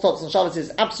open bottle tops on Shabbos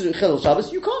is absolute Chilul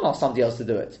Shabbos, you can't ask somebody else to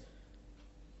do it.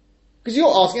 Because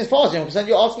you're asking, as far as you're concerned,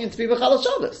 you're asking him to be Mechal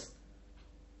Shabbos.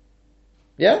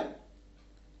 Yeah?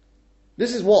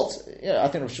 This is what, I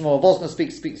think Rav Shmuel Vosner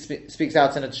speaks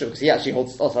out in a shul, because he actually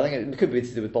holds, also, I think it could be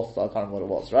to do with bottle, I can't remember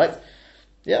what it was, right?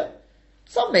 Yeah?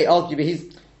 Some may argue, but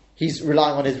he's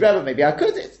relying on his Rebbe, maybe I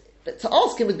could. But to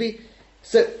ask him would be,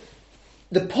 so,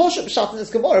 the Posh Pshat in this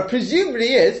Gemara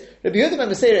presumably is, Rabbi Yehuda ben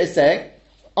Mesorah is saying,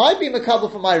 I be Mekabel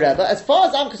for my Rebbe, as far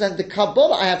as I'm concerned, the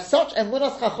Kabbalah, I have such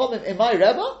emunas chachomim in my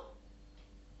Rebbe,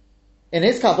 in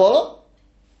his Kabbalah,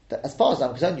 that as far as I'm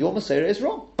concerned, your Masorah is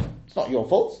wrong. It's not your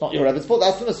fault. It's not your Rebbe's fault.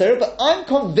 That's the Masorah. But I'm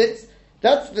convinced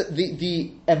that's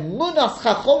the emunas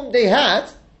chachom they had,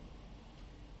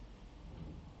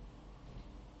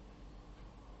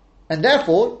 and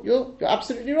therefore you're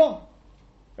absolutely wrong,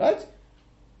 right?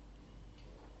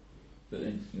 But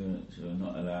then you're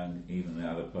not allowing even the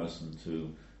other person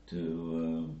to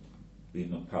be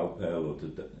palpel or to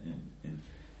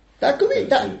that could be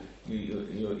that.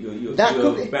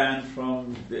 You're banned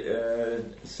from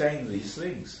saying these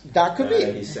things. That could be.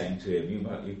 He's saying to him, you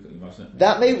mustn't.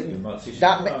 That may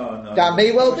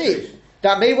well be.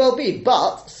 That may well be.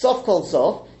 But soft called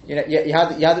soft. You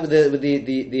had it with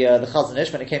the Chazon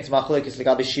Ish when it came to Machlokes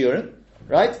Legabe Shiurim,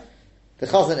 right? The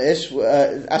Chazon Ish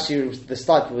actually the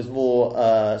stipend was more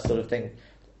sort of thing.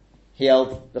 He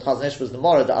held the Chazon Ish was the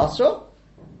Morah the Asra,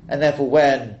 and therefore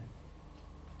when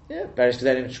various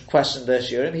Gezerim questioned their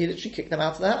Shiurim, he literally kicked them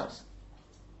out of the house.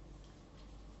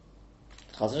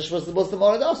 Chazon Ish was the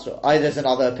Morah the Asra. There's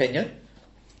another opinion.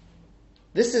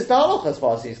 This is the halacha as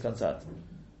far as he's concerned,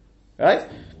 right?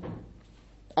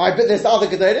 But there's the other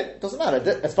Gezerim. Doesn't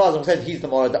matter. As far as I'm concerned, he's the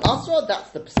Morah the Asra. That's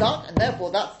the Pesach, and therefore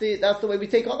that's the way we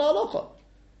take on the halacha.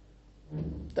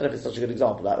 Don't know if it's such a good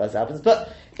example that happens,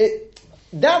 but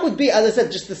that would be, as I said,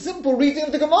 just the simple reading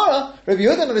of the Gemara. Rabbi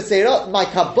Yehuda Meseira, my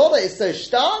Kabbalah is so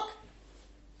stark,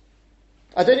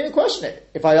 I don't even question it.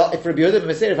 If Rabbi Yehuda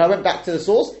Meseira, if I went back to the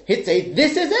source, he'd say,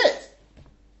 this is it.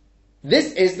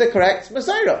 This is the correct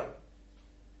Meseira.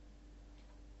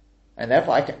 And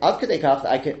therefore,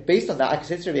 based on that, I can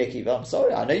say to Rabbi Akiva, I'm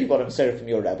sorry, I know you got a Meseira from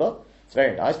your Rebbe, it's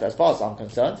very nice, but as far as I'm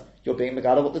concerned, you're being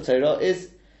Megala what the Torah is.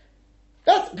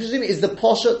 That, presumably, is the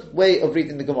poshet way of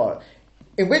reading the Gemara.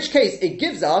 In which case, it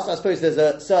gives us, I suppose there's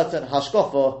a certain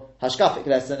hashkafic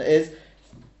lesson, is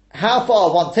how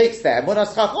far one takes them, from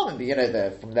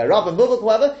their Rav and Muvak,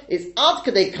 whoever, it's ad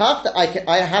kadei kach that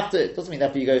I have to, it doesn't mean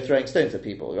that you go throwing stones at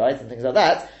people, right, and things like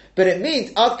that, but it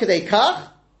means ad kadei kach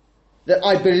that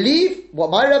I believe what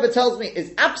my Rebbe tells me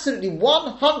is absolutely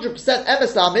 100%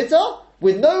 emes la'amita,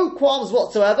 with no qualms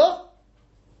whatsoever.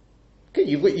 Okay,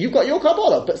 you've got your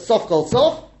Kabbalah, but sof kol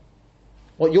sof,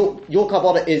 what your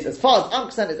Kabbalah is, as far as I'm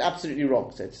concerned, is absolutely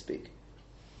wrong, so to speak.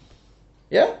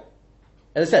 Yeah?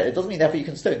 As I said, it doesn't mean therefore you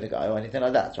can stone the guy or anything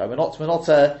like that, right? We're not,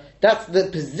 that's the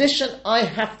position I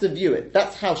have to view it.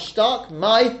 That's how stark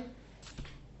my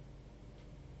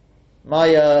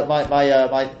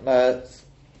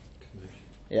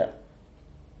yeah.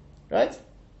 Right?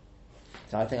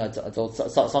 So I think I told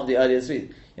somebody earlier this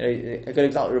week, a good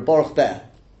example, Baruch Ber.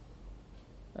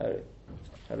 Had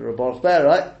a Baruch Ber,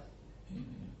 right?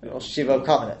 Shiva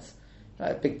Kamenetz,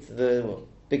 right?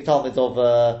 Big Talmud of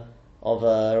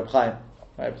Reb Chaim,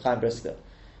 right? Reb Chaim Brisker,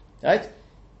 right?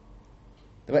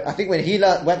 I think when he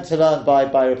went to learn by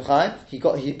Reb Chaim, he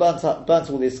burnt all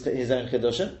his own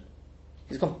chidushim.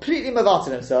 He's completely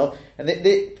mavated himself, and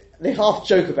they half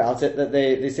joke about it that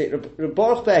they say Reb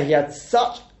Baruch Ber, he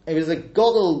was a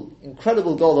godel,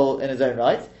 incredible godel in his own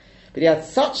right, but he had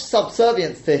such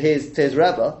subservience to his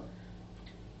Rebbe.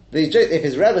 If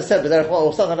his Rebbe said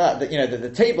or something like that, the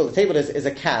table is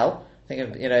a cow. I think I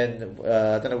don't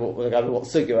know what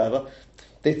sugi or whatever.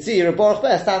 They'd see Reb Baruch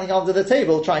Ber standing under the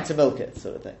table trying to milk it,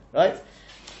 sort of thing, right?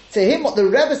 To him, what the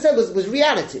Rebbe said was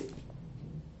reality.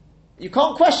 You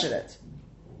can't question it,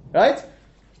 right?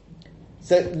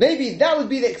 So maybe that would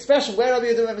be the expression where Rabbi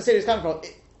Yehuda Meseira is coming from.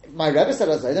 My Rebbe said,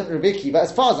 Rabbi Akiva,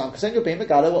 as far as I'm concerned, you're being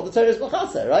Megala what the Torah is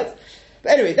Machaseh, right?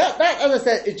 But anyway, that, as I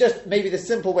said, is just maybe the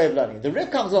simple way of learning. The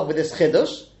Rib comes along with this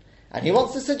chidush, and he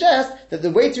wants to suggest that the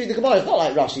way to read the Gemara is not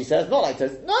like Rashi says, not like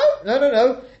this.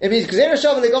 No. It means Gezerah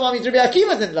Shava Legomah means Rabbi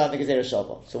Akiva didn't learn the Gezerah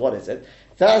Shava. So what is it?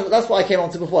 So that's what I came on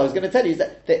to before. I was going to tell you is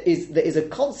that there is a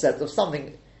concept of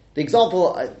something. The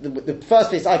example, the first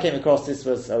place I came across this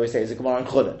was, I always say, is a Gemara in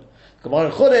Chulin. Gemara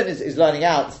in Chulin is learning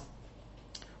out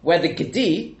whether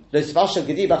Gedi, whether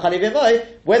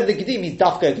the Gedi means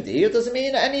Dafka Gedi, it doesn't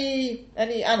mean any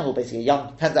animal, basically, a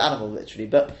young tender animal, literally.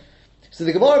 But so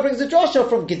the Gemara brings a drasha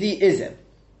from Gedi-ism,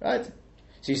 right?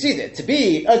 So you see that to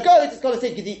be a goat, it's got to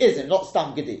say Gedi-ism, not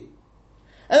Stam Gedi.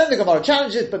 And then the Gemara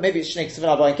challenges, but maybe it's Shnei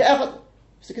Ksevin Abayin Ke'efat.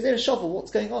 So because there's a shovel,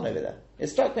 what's going on over there? It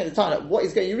struck me at the time that what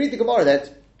is going. You read the Gemara there,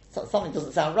 something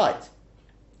doesn't sound right.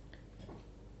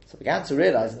 So I began to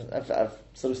realize, and I've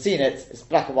sort of seen it, it's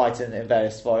black and white in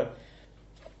various forums,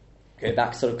 going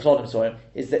back sort of Klodim forum,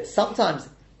 is that sometimes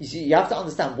you have to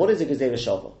understand what is a Gezerah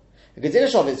Shava. A Gezerah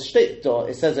Shava is Shteit,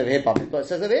 it says over here Bamidbar, it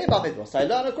says over here Bamidbar. So I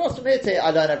learn across from here to here,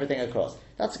 I learn everything across.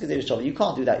 That's a Gezerah Shava. You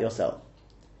can't do that yourself.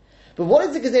 But what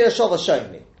is the Gezerah Shava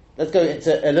showing me? Let's go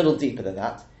into a little deeper than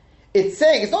that. It's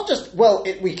saying, it's not just,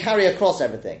 we carry across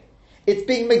everything. it's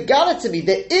being megala to me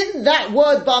that in that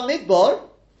word Bamidbar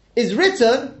is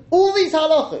written all these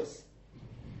halachas.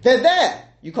 They're there.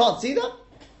 You can't see them.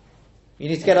 You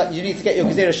need to get your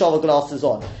Gezerah Shava glasses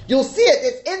on. You'll see it.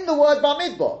 It's in the word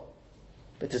Bamidbar.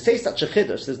 But to say such a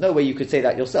chiddush, there's no way you could say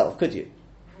that yourself, could you?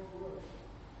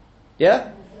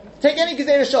 Yeah? Take any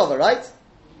Gezerah Shava, right?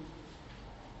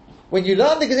 When you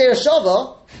learn the Gezerah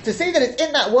Shava, to say that it's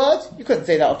in that word, you couldn't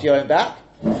say that off your own back.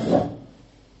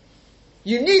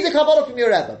 You need the Kabbalah from your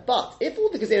Rebbe. But if all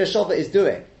the Gezerah Shava is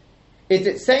doing, is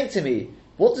it saying to me,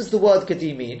 what does the word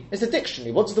Kadi mean? It's a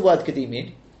dictionary. What does the word Kadi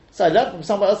mean? So I learned from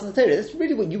somewhere else in the Torah. That's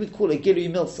really what you would call a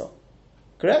Gilui Milsa.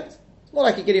 Correct? It's more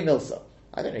like a Gilui Milsa.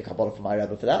 I don't need Kabbalah from my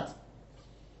Rebbe for that.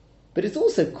 But it's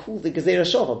also called the Gezerah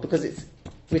Shava because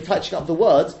we're touching up the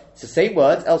words. It's the same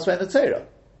words elsewhere in the Torah.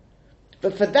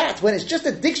 But for that, when it's just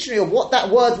a dictionary of what that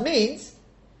word means,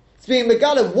 it's being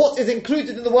megala what is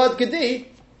included in the word Kadi,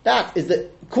 that is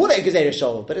call it a Gezerah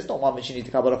Shava, but it's not one which you need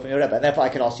to Kabbalah from your Rebbe. And therefore I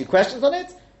can ask you questions on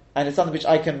it, and it's something which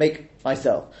I can make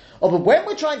myself. But when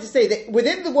we're trying to say that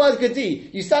within the word Gadi,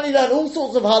 you suddenly learn all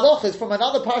sorts of halachas from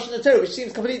another portion of the Torah, which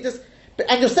seems completely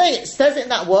and you're saying it says it in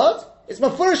that word, it's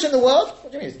mafurish in the word.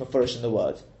 What do you mean it's mafurish in the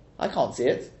word? I can't see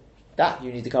it. That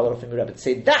you need to cover off from your Rebbe to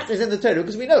say that is in the Torah,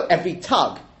 because we know every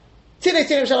tug. How are you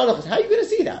going to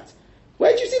see that?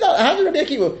 Where did you see that? How did Rabbi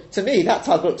Akiva? To me, that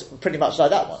tug looked pretty much like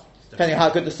that one, depending on how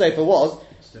good the sofa was.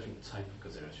 It's a different type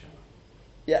of Gezerah Shava.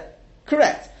 Yeah,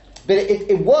 correct. But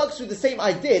it works with the same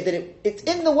idea that it's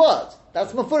in the word.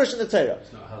 That's mafurish in the Torah.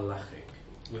 It's not halachic.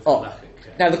 With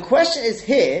halachic. Now the question is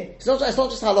here, it's not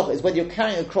just halacha, it's whether you're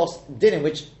carrying across dinim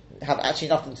which have actually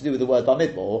nothing to do with the word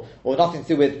Bamidbar, or nothing to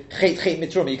do with chet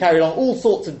mitruma. You carry along all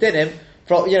sorts of dinim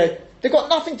from, they've got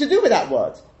nothing to do with that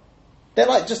word. They're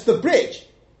like just the bridge.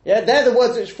 Yeah, they're the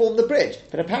words which form the bridge.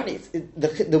 But apparently,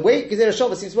 the way Gezerah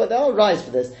Shava seems to work, there are rise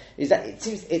for this, is that it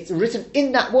seems it's written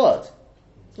in that word.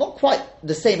 It's not quite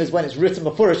the same as when it's written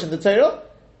mafurish in the Torah,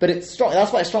 but it's strong.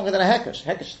 That's why it's stronger than a Hekesh.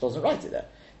 Hekesh doesn't write it there.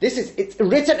 It's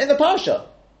written in the Parsha.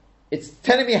 It's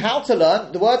telling me how to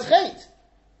learn the word chet.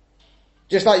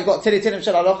 Just like you got Tili Tinim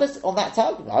Shel Halachos on that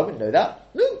tag. I wouldn't know that.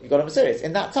 No, you got them serious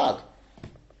in that tag.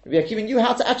 We are giving you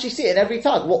how to actually see it in every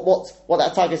tag. What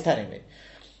that tag is telling me.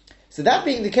 So that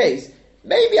being the case,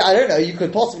 maybe, I don't know, you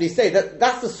could possibly say that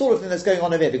that's the sort of thing that's going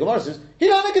on over here. The Gemara says, he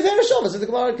learned a Gezerah Shava. So the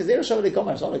Gemara, Gezerah Shava, the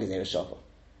Gemara, it's not a Gezerah Shava.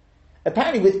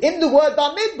 Apparently within the word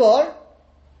Bamidbar,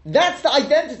 that's the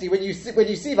identity. When you see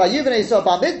Vayuv Bnei Yisrael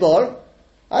Bamidbar,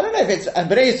 I don't know if it's,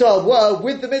 and Bnei Yisrael were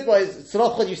with the Midbar, is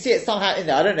Tzorach, you see it somehow in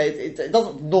there. I don't know, it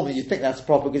doesn't, normally you think that's a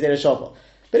proper Gezerah Shava.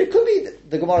 But it could be,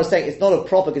 the Gemara is saying it's not a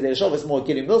proper Gezerah Shava, it's more a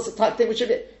Gilui Milsa type thing,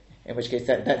 in which case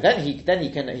then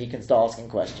he can start asking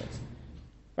questions.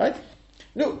 Right?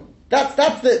 No, that's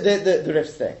the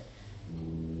Rif's thing.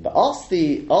 But ask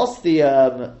the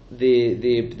Ben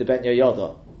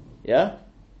Yoyada, yeah?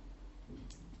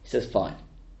 He says, fine.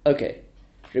 Okay.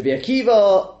 Rabbi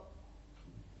Akiva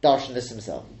darshan this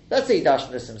himself. Let's say he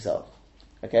darshan this himself.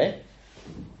 Okay?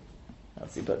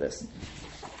 Let's see, put this.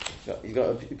 He's got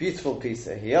a beautiful piece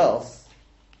here. He asks,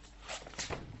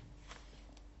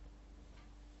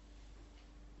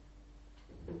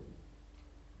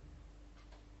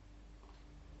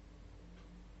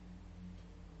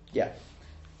 yeah.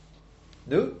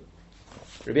 No?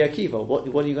 Rabbi Akiva,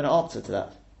 what are you going to answer to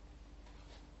that?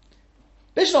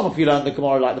 Bishlam, if you learn the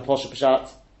Gemara like the Posha Peshat,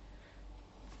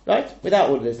 right? Without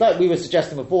all of this. Like we were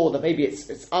suggesting before, that maybe it's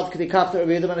Ad K'di Kaf that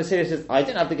Rabbi Yehuda says, I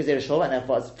didn't have the Gezerah Shava, and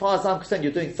therefore, as far as I'm concerned,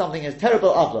 you're doing something as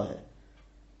terrible Avla here.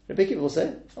 Rabbi Akiva will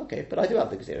say, okay, but I do have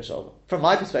the Gezerah Shava. From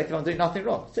my perspective, I'm doing nothing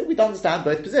wrong. So we don't understand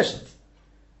both positions.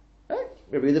 Right?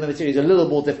 Rabbi Yehuda is a little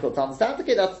more difficult to understand.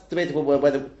 Okay, that's debatable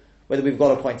whether we've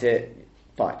got a point here.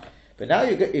 Fine. But now,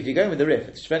 if you're going with the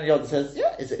Rif, Shven Yoda says,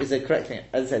 yeah, it's a correct thing.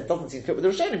 As I said, it doesn't seem to fit with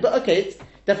the Rishonim, but okay, it's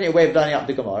definitely a way of lining up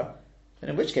the Gemara. And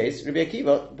in which case, Rabbi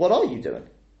Akiva, what are you doing?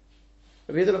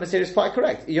 Rabbi Yehuda is quite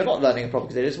correct. You're not learning a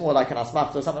proper Gezerah, it's more like an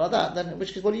Asmachta or something like that. Then in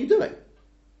which case, what are you doing?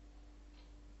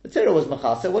 The Torah was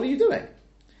Machasa, what are you doing?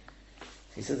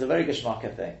 He says a very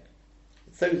Geshmaka thing.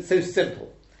 It's so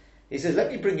simple. He says, let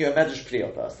me bring you a Medrash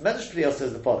Pliyah first. The Medrash Pliyah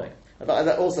says the following. I'd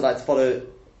also like to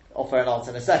offer an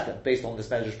answer in a second, based on this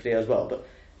Medrash Pliyah as well. But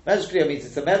Medrash Pliyah means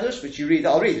it's a Medrash which you read.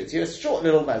 I'll read it to you. It's a short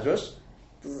little Medrash.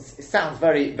 It sounds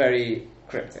very, very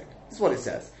cryptic. This is what it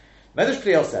says. Medrash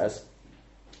Pliyah says,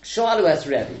 Sho'alu es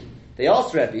Rebbe. They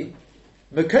asked Rebbe,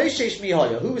 Mekoshesh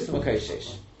mihoya. Who was the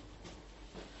Mekoshesh?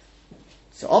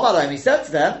 So Omar he said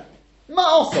to them, Ma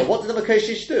also, what did the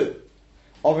Mekoshesh do?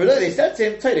 Omrulo, they said to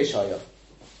him, Todesh haya.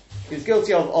 He was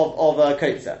guilty of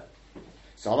Kotzer.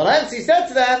 So Omar he said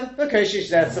to them, Mekoshesh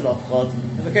there tzalachot.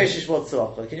 The Mekoshesh was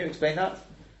tzalachot. Can you explain that?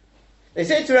 They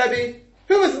say to Rebbe,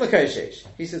 who was the Mekoshish?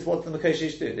 He says, what did the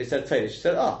Mekoshish do? They said Teidish. He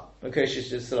said,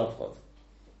 Mekoshish is Salafchot.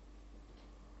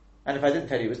 And if I didn't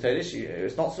tell you it was Teidish,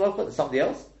 it's not Salafchot, it's somebody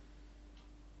else.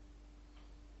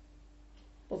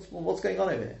 What's going on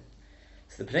over here?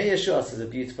 So the Pnei Yeshua says a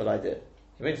beautiful idea.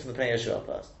 He went from the Pnei Yeshua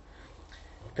first.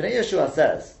 Pnei Yeshua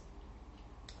says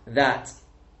that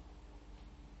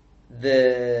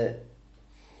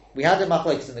we had a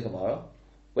machlokes in the Gemara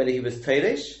whether he was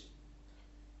Teidish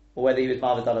or whether he was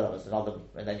Ma'avid Daladamas,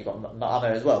 and then you got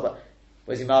Ma'amer as well. But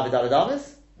was he Ma'avid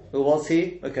Daladamas or was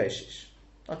he Mekoshish?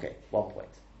 Okay, 1 point.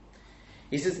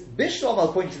 He says Bishlam,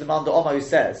 according to the man Omar, who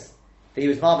says that he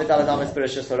was Ma'avid Daladamas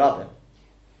Bereshus Harabim.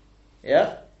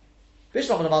 Yeah,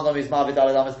 Bishlam the man Omar is Ma'avid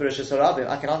Daladamas Bereshus Harabim.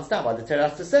 I can understand why the Torah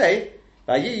has to say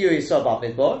Vayiyu Yisrael Ba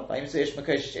Midbar, Vayimsu Ish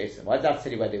Mekoshish Esim. Why did that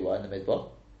tell you where they were in the Midbar?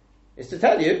 It's to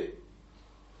tell you.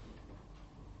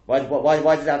 Why did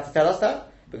it have to tell us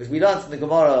that? Because we learned in the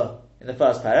Gemara in the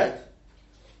first parak.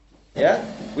 Yeah?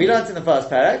 We learned in the first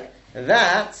parak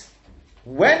that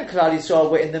when Klal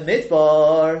Yisrael were in the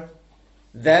Midbar,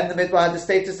 then the Midbar had the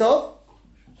status of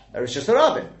a Rishus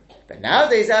Harabim. But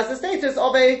nowadays it has the status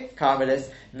of a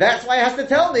Carmelist. That's why it has to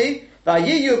tell me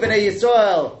Vayiyu B'nei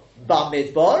Yisrael Ba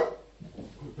Midbar,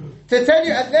 to tell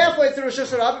you, and therefore it's a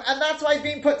Rishus Harabim, and that's why he's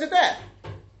being put to death.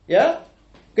 Yeah?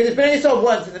 Because if Bnei Yisrael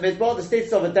weren't in the Midbar, the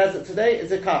status of a desert today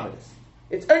is a Carmelist.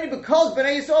 It's only because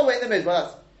Bnei Yisrael were in the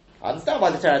Midbar. I understand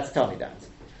why the Torah had to tell me that.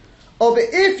 Oh, but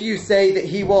if you say that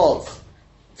he was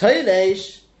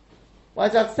Teilesh, why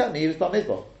does it have to tell me he was Bar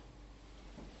Midbar?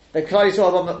 The Klal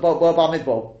Yisrael were Bar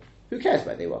Midbar. Who cares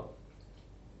where they were?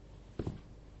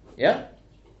 Yeah?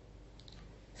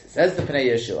 So it says the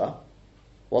Pnei Yeshua.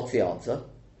 What's the answer?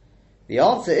 The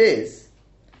answer is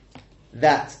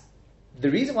that the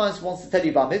reason why he wants to tell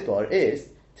you about Midbar is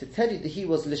to tell you that he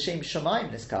was L'Shem Shamayim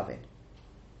Niskavin.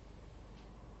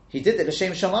 He did it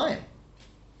L'Shem Shamayim.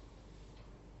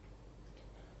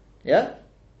 Yeah?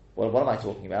 Well, what am I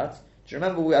talking about? Do you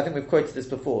remember, I think we've quoted this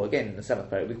before, again in the 7th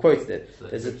paragraph, we quoted it. So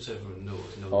there's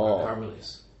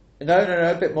Carmelis.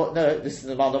 No, a bit more, no, this is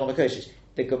the Maldom Mekoshish.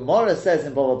 The Gemara says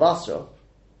in Bava Basra,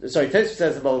 Tosfos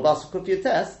says in Bava Basra, could be a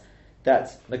test,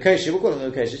 that Mekoshish, we'll call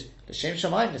him Mekoshish, L'Shem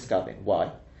Shamayim Niskavin.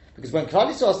 Why? Because when Klal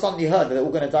Yisrael suddenly heard that they're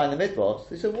all going to die in the Midbar,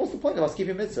 they said, what's the point of us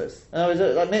keeping mitzvahs?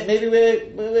 Maybe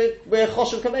we're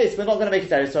Choshev Kameis, we're not going to make it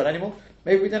Eretz Yisrael anymore.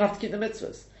 Maybe we don't have to keep the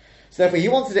mitzvahs. So therefore he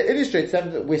wanted to illustrate to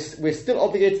them that we're still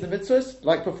obligated to the mitzvahs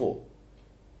like before.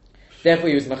 Therefore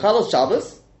he was Mechalos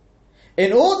Shabbos,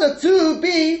 in order to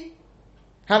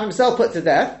have himself put to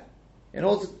death, in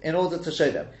order to show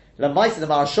them. The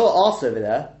Marashah asks over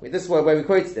there, this is where we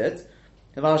quoted it,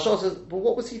 the Marashah says, well,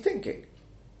 what was he thinking?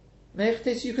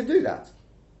 You can do that.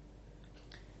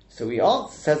 So he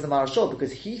answers, says the Marashah,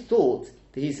 because he thought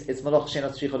that it's Malach She'ena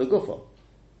Tzricha L'Gufa.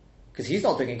 Because he's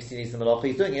not doing it because he needs the Malach,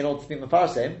 he's doing it in order to be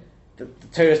Mefarsim. The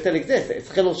Torah still exists. It's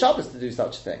Chilul Shabbos to do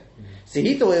such a thing. Mm-hmm. So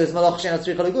he thought it was Malach She'ena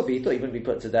Tzricha L'Gufa. He thought he wouldn't be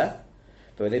put to death.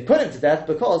 But they put him to death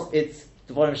because it's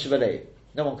Devarim Shevalei.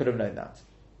 No one could have known that.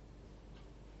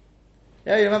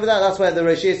 Yeah, you remember that? That's where the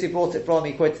Rosh Yesi brought it from.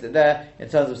 He quoted it there in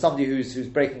terms of somebody who's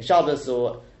breaking Shabbos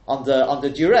or under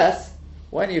duress,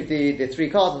 or any of the three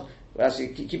cards, actually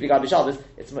keep the guy Shabbos,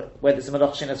 it's whether it's a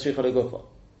Malach She'ena Tzricha L'Gufa.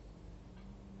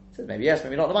 So maybe yes,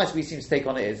 maybe not. The mice we seem to take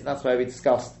on it is, and that's where we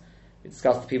discussed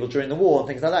the people during the war and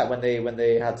things like that when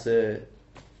they had to,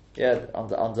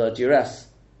 under duress,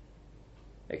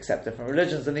 accept different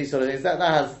religions and these sort of things. That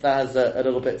has a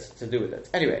little bit to do with it.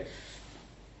 Anyway,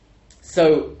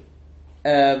 so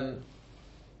that's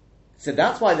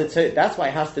why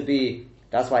it has to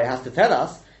tell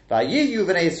us. Why did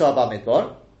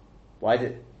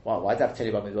I have to tell you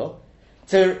about Midbar?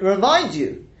 To remind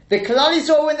you, the Klal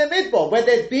Yisrael were in the Midbar, where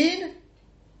they'd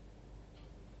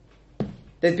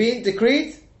been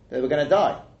decreed they were going to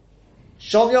die.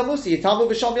 Shom Yamusu, Yitamu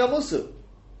b'Shom Yamusu.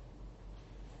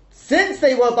 Since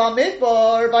they were Bar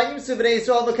Midbar, Vayimsu b'nei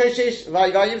Yisrael Mekoshish,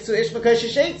 Vayimsu Ish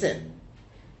Mekoshish Eitzim,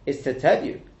 is to tell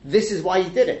you, this is why he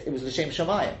did it. It was L'Shem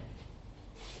Shamayim.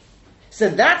 So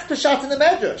that's Peshat in the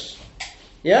Medrash.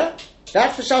 Yeah?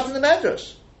 That's Peshat in the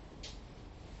Medrash.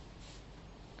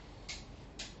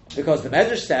 Because the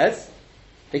Medrash says,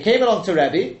 they came along to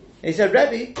Rebbe, and he said,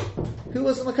 Rebbe, who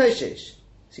was the Mekoshish?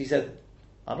 So he said,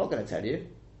 I'm not going to tell you.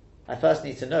 I first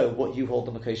need to know what you hold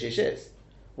the Mekoshish is.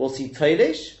 Was he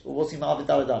Teilesh, or was he Ma'avid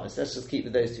Daladamis? Let's just keep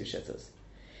with those two shitters.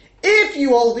 If you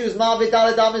hold he was Ma'avid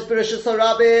Daladamis Bereshus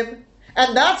Harabim,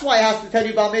 and that's why I have to tell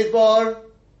you about Midbar,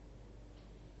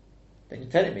 then you're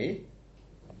telling me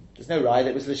there's no right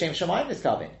that it was L'Shem Shamayim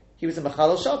Niskavin. He was a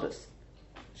Mechalel Shabbos.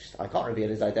 I can't reveal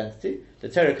his identity. The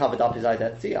Torah covered up his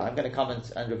identity. I'm going to come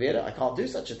and reveal it. I can't do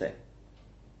such a thing.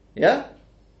 Yeah?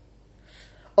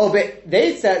 Oh, but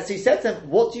they said, so he said to them,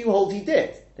 what do you hold he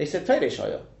did? They said, Torah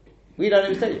Shaya. We don't know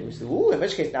who's Torah. We said, ooh, in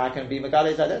which case now I can be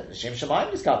Megaleh Zadet. Shem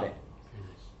Shemayim is Kabin.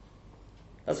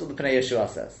 That's what the Pnei Yeshua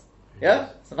says. Yeah?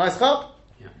 It's a nice chap.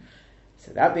 Yeah.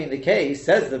 So that being the case,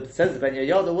 says the Ben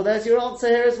Yehoyada, well, there's your answer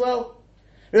here as well.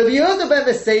 Rabbi Yehuda ben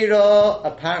Meseira,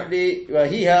 apparently,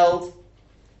 he held,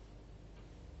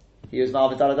 he was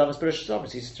Ma'avid Daladamas B'Rosh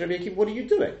Hashanah. He said to Rabbi Akiva, what are you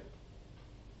doing?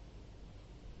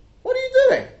 What are you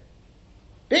doing?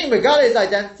 Being Megaleh's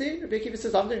identity, Rabbi Akiva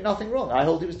says, I'm doing nothing wrong. I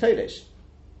hold he was Todesh.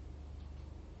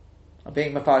 I'm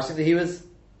being Mefarsim that he was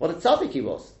what a tzaddik he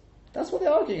was. That's what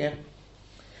they're arguing in.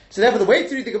 So therefore the way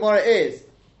to read the Gemara is,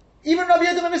 even Rabbi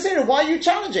Yehuda ben Meseira, why are you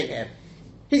challenging him?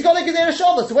 He's got a Gezerah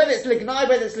Shavah, so whether it's Lignai,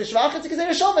 whether it's Lishvach, it's a Gezerah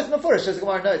Shavah, it's Mefurish. Says the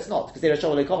Gemara, no, it's not. Gezerah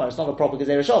Shavah Lekomar, it's not a proper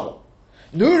Gezerah Shavah.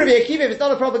 No, Rabbi Akiva, if it's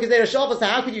not a proper Gezerah Shavah, so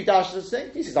how could you dash this thing?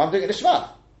 He says, I'm doing it Lishvach.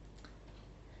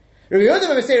 Rabbi Yehuda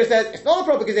ben Meseira says, it's not a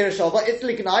proper Gezerah Shavah, it's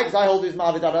Lignai, because I hold who's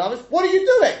Ma'avid Adamas. What are you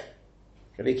doing?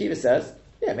 Rabbi Akiva says,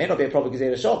 yeah, it may not be a proper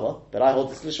Gezerah Shavah, but I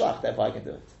hold this Lishvach, therefore I can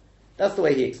do it. That's the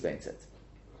way he explains it.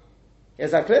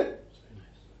 Is that clear?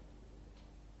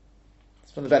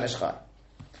 It's from the Ben Ish Chai.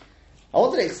 I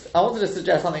wanted to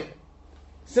suggest something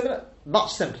similar,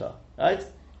 much simpler, right?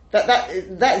 That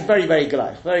is very, very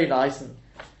gleich, very nice, and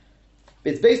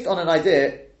it's based on an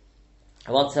idea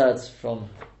I once heard from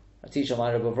a teacher of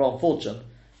mine, Rabbi Avraham Fortune,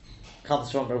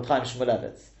 comes from Rabbi Chaim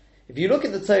Shmulevitz. If you look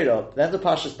in the Torah, then the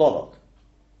Parashas Balak,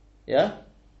 yeah?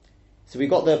 So we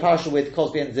got the parasha with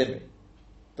Cosby and Zimri.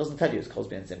 It doesn't tell you it's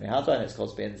Cosby and Zimri. How do I know it's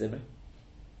Cosby and Zimri?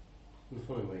 In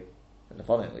the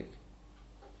following week.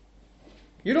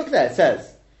 You look there, it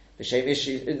says,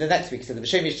 in the next week, it says, at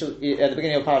the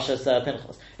beginning of Parashas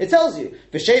Pinchas. It tells you,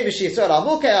 V'shem Ishi Yisrael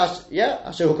Amukeh, yeah,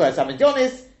 Asher Hukah Esam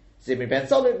Midyonis, Zimri Ben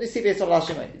Solim, Nisiv Yisrael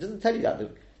Hashemay. It doesn't tell you that. The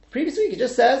previous week, it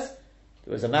just says,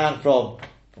 there was a man from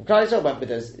Klal Yisrael, went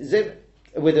with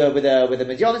a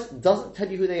Midyonis, it doesn't tell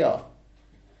you who they are.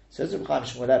 So Rabbi Chaim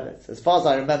Shmulevitz, as far as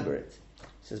I remember it,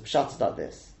 he says, Pshat is like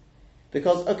this.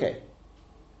 Because, okay,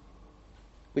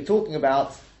 we're talking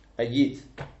about a Yid.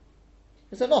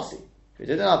 It's a Nasi who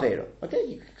did an Aveira. Okay,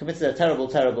 he committed a terrible,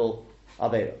 terrible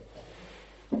Aveira.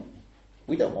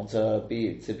 We don't want to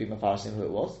be Mefarsim who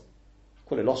it was.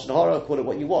 Call it Lashon Hara, call it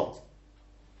what you want.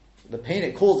 The pain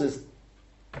it causes,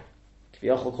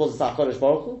 K'viyachol causes HaKadosh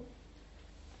Baruch Hu.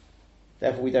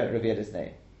 Therefore we don't reveal his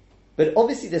name. But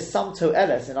obviously there's some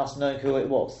to'eles in us knowing who it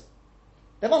was.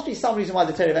 There must be some reason why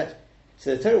the Torah went.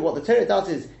 So what the Torah does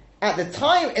is, at the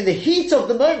time, in the heat of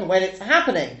the moment when it's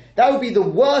happening, that would be the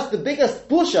worst, the biggest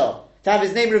busha to have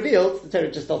his name revealed. The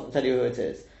Torah just doesn't tell you who it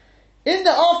is. In the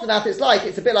aftermath, it's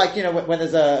a bit like, when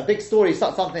there's a big story,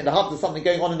 something in the hub, there's something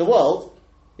going on in the world,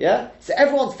 yeah? So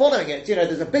everyone's following it,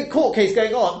 there's a big court case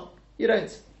going on, you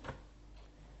don't.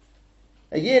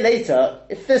 A year later,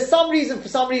 if there's some reason,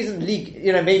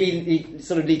 maybe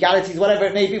sort of legalities, whatever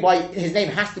it may be, why his name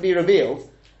has to be revealed,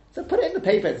 so put it in the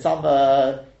paper in some,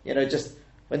 just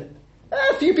when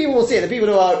a few people will see it. The people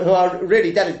who are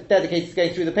really dedicated to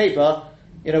going through the paper,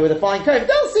 with a fine comb,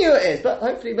 they'll see who it is. But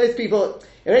hopefully, most people,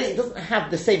 it doesn't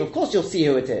have the same. Of course, you'll see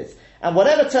who it is, and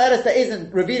whatever To'eles there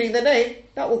isn't revealing the name,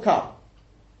 that will come.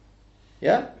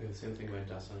 Yeah. The same thing about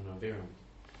Dasan and Aviram.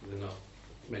 They're not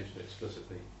mentioned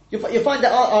explicitly. You'll find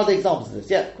there are the examples of this.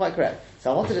 Yeah, quite correct.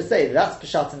 So I wanted to say that's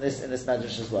Peshat in this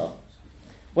medrash as well.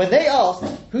 When they asked,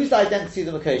 who's the identity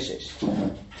of the Makoshish?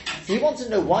 So you want to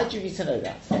know, why do you need to know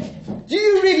that? Do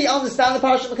you really understand the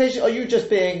parasha of Makoshish, or are you just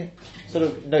being sort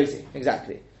of nosy?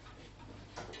 Exactly.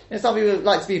 Some people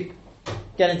like to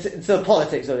get into the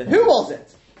politics of it. Who was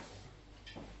it?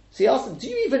 So he asked them, do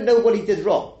you even know what he did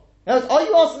wrong? Now, are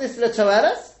you asking this to the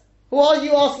To'eles? Or are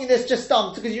you asking this just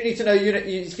because you need to know,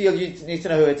 you feel you need to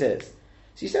know who it is?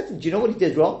 So he said to him, do you know what he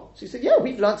did wrong? So he said, yeah,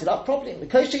 we've learnt it up properly in the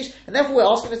Koshish, and therefore we're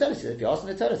asking the Torah. He said, if you're asking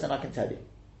the Torah, then I can tell you.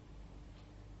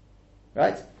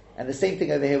 Right? And the same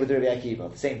thing over here with Rabbi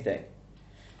Akiva, the same thing.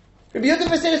 Rabbi Yehuda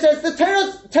ben Meseira says, the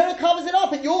Torah covers it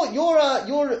up, and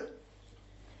you're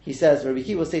he says, Rabbi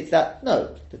Akiva will say to that,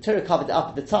 no, the Torah covered it up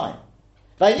at the time.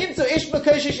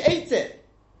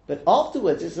 But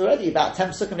afterwards, it's already about 10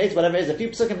 psukim later, whatever it is, a few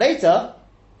psukim later,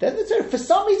 then the Torah, for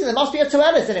some reason, there must be a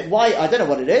To'eles in it. Why? I don't know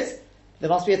what it is. There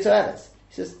must be a To'eles.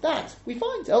 He says, that we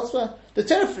find elsewhere. The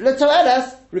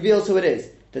To'eles reveals who it is.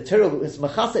 The Torah is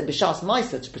machaseh b'shas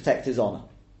ma'isa to protect his honor.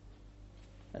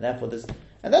 And therefore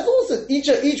and that's also,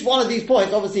 each one of these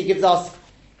points obviously gives us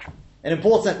an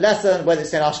important lesson, whether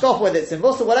it's in Ashkof, whether it's in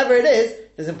Musa, whatever it is,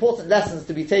 there's important lessons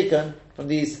to be taken from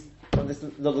this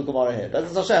little Gemara here.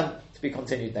 That's Hashem, to be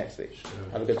continued next week.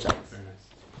 Have a good chance.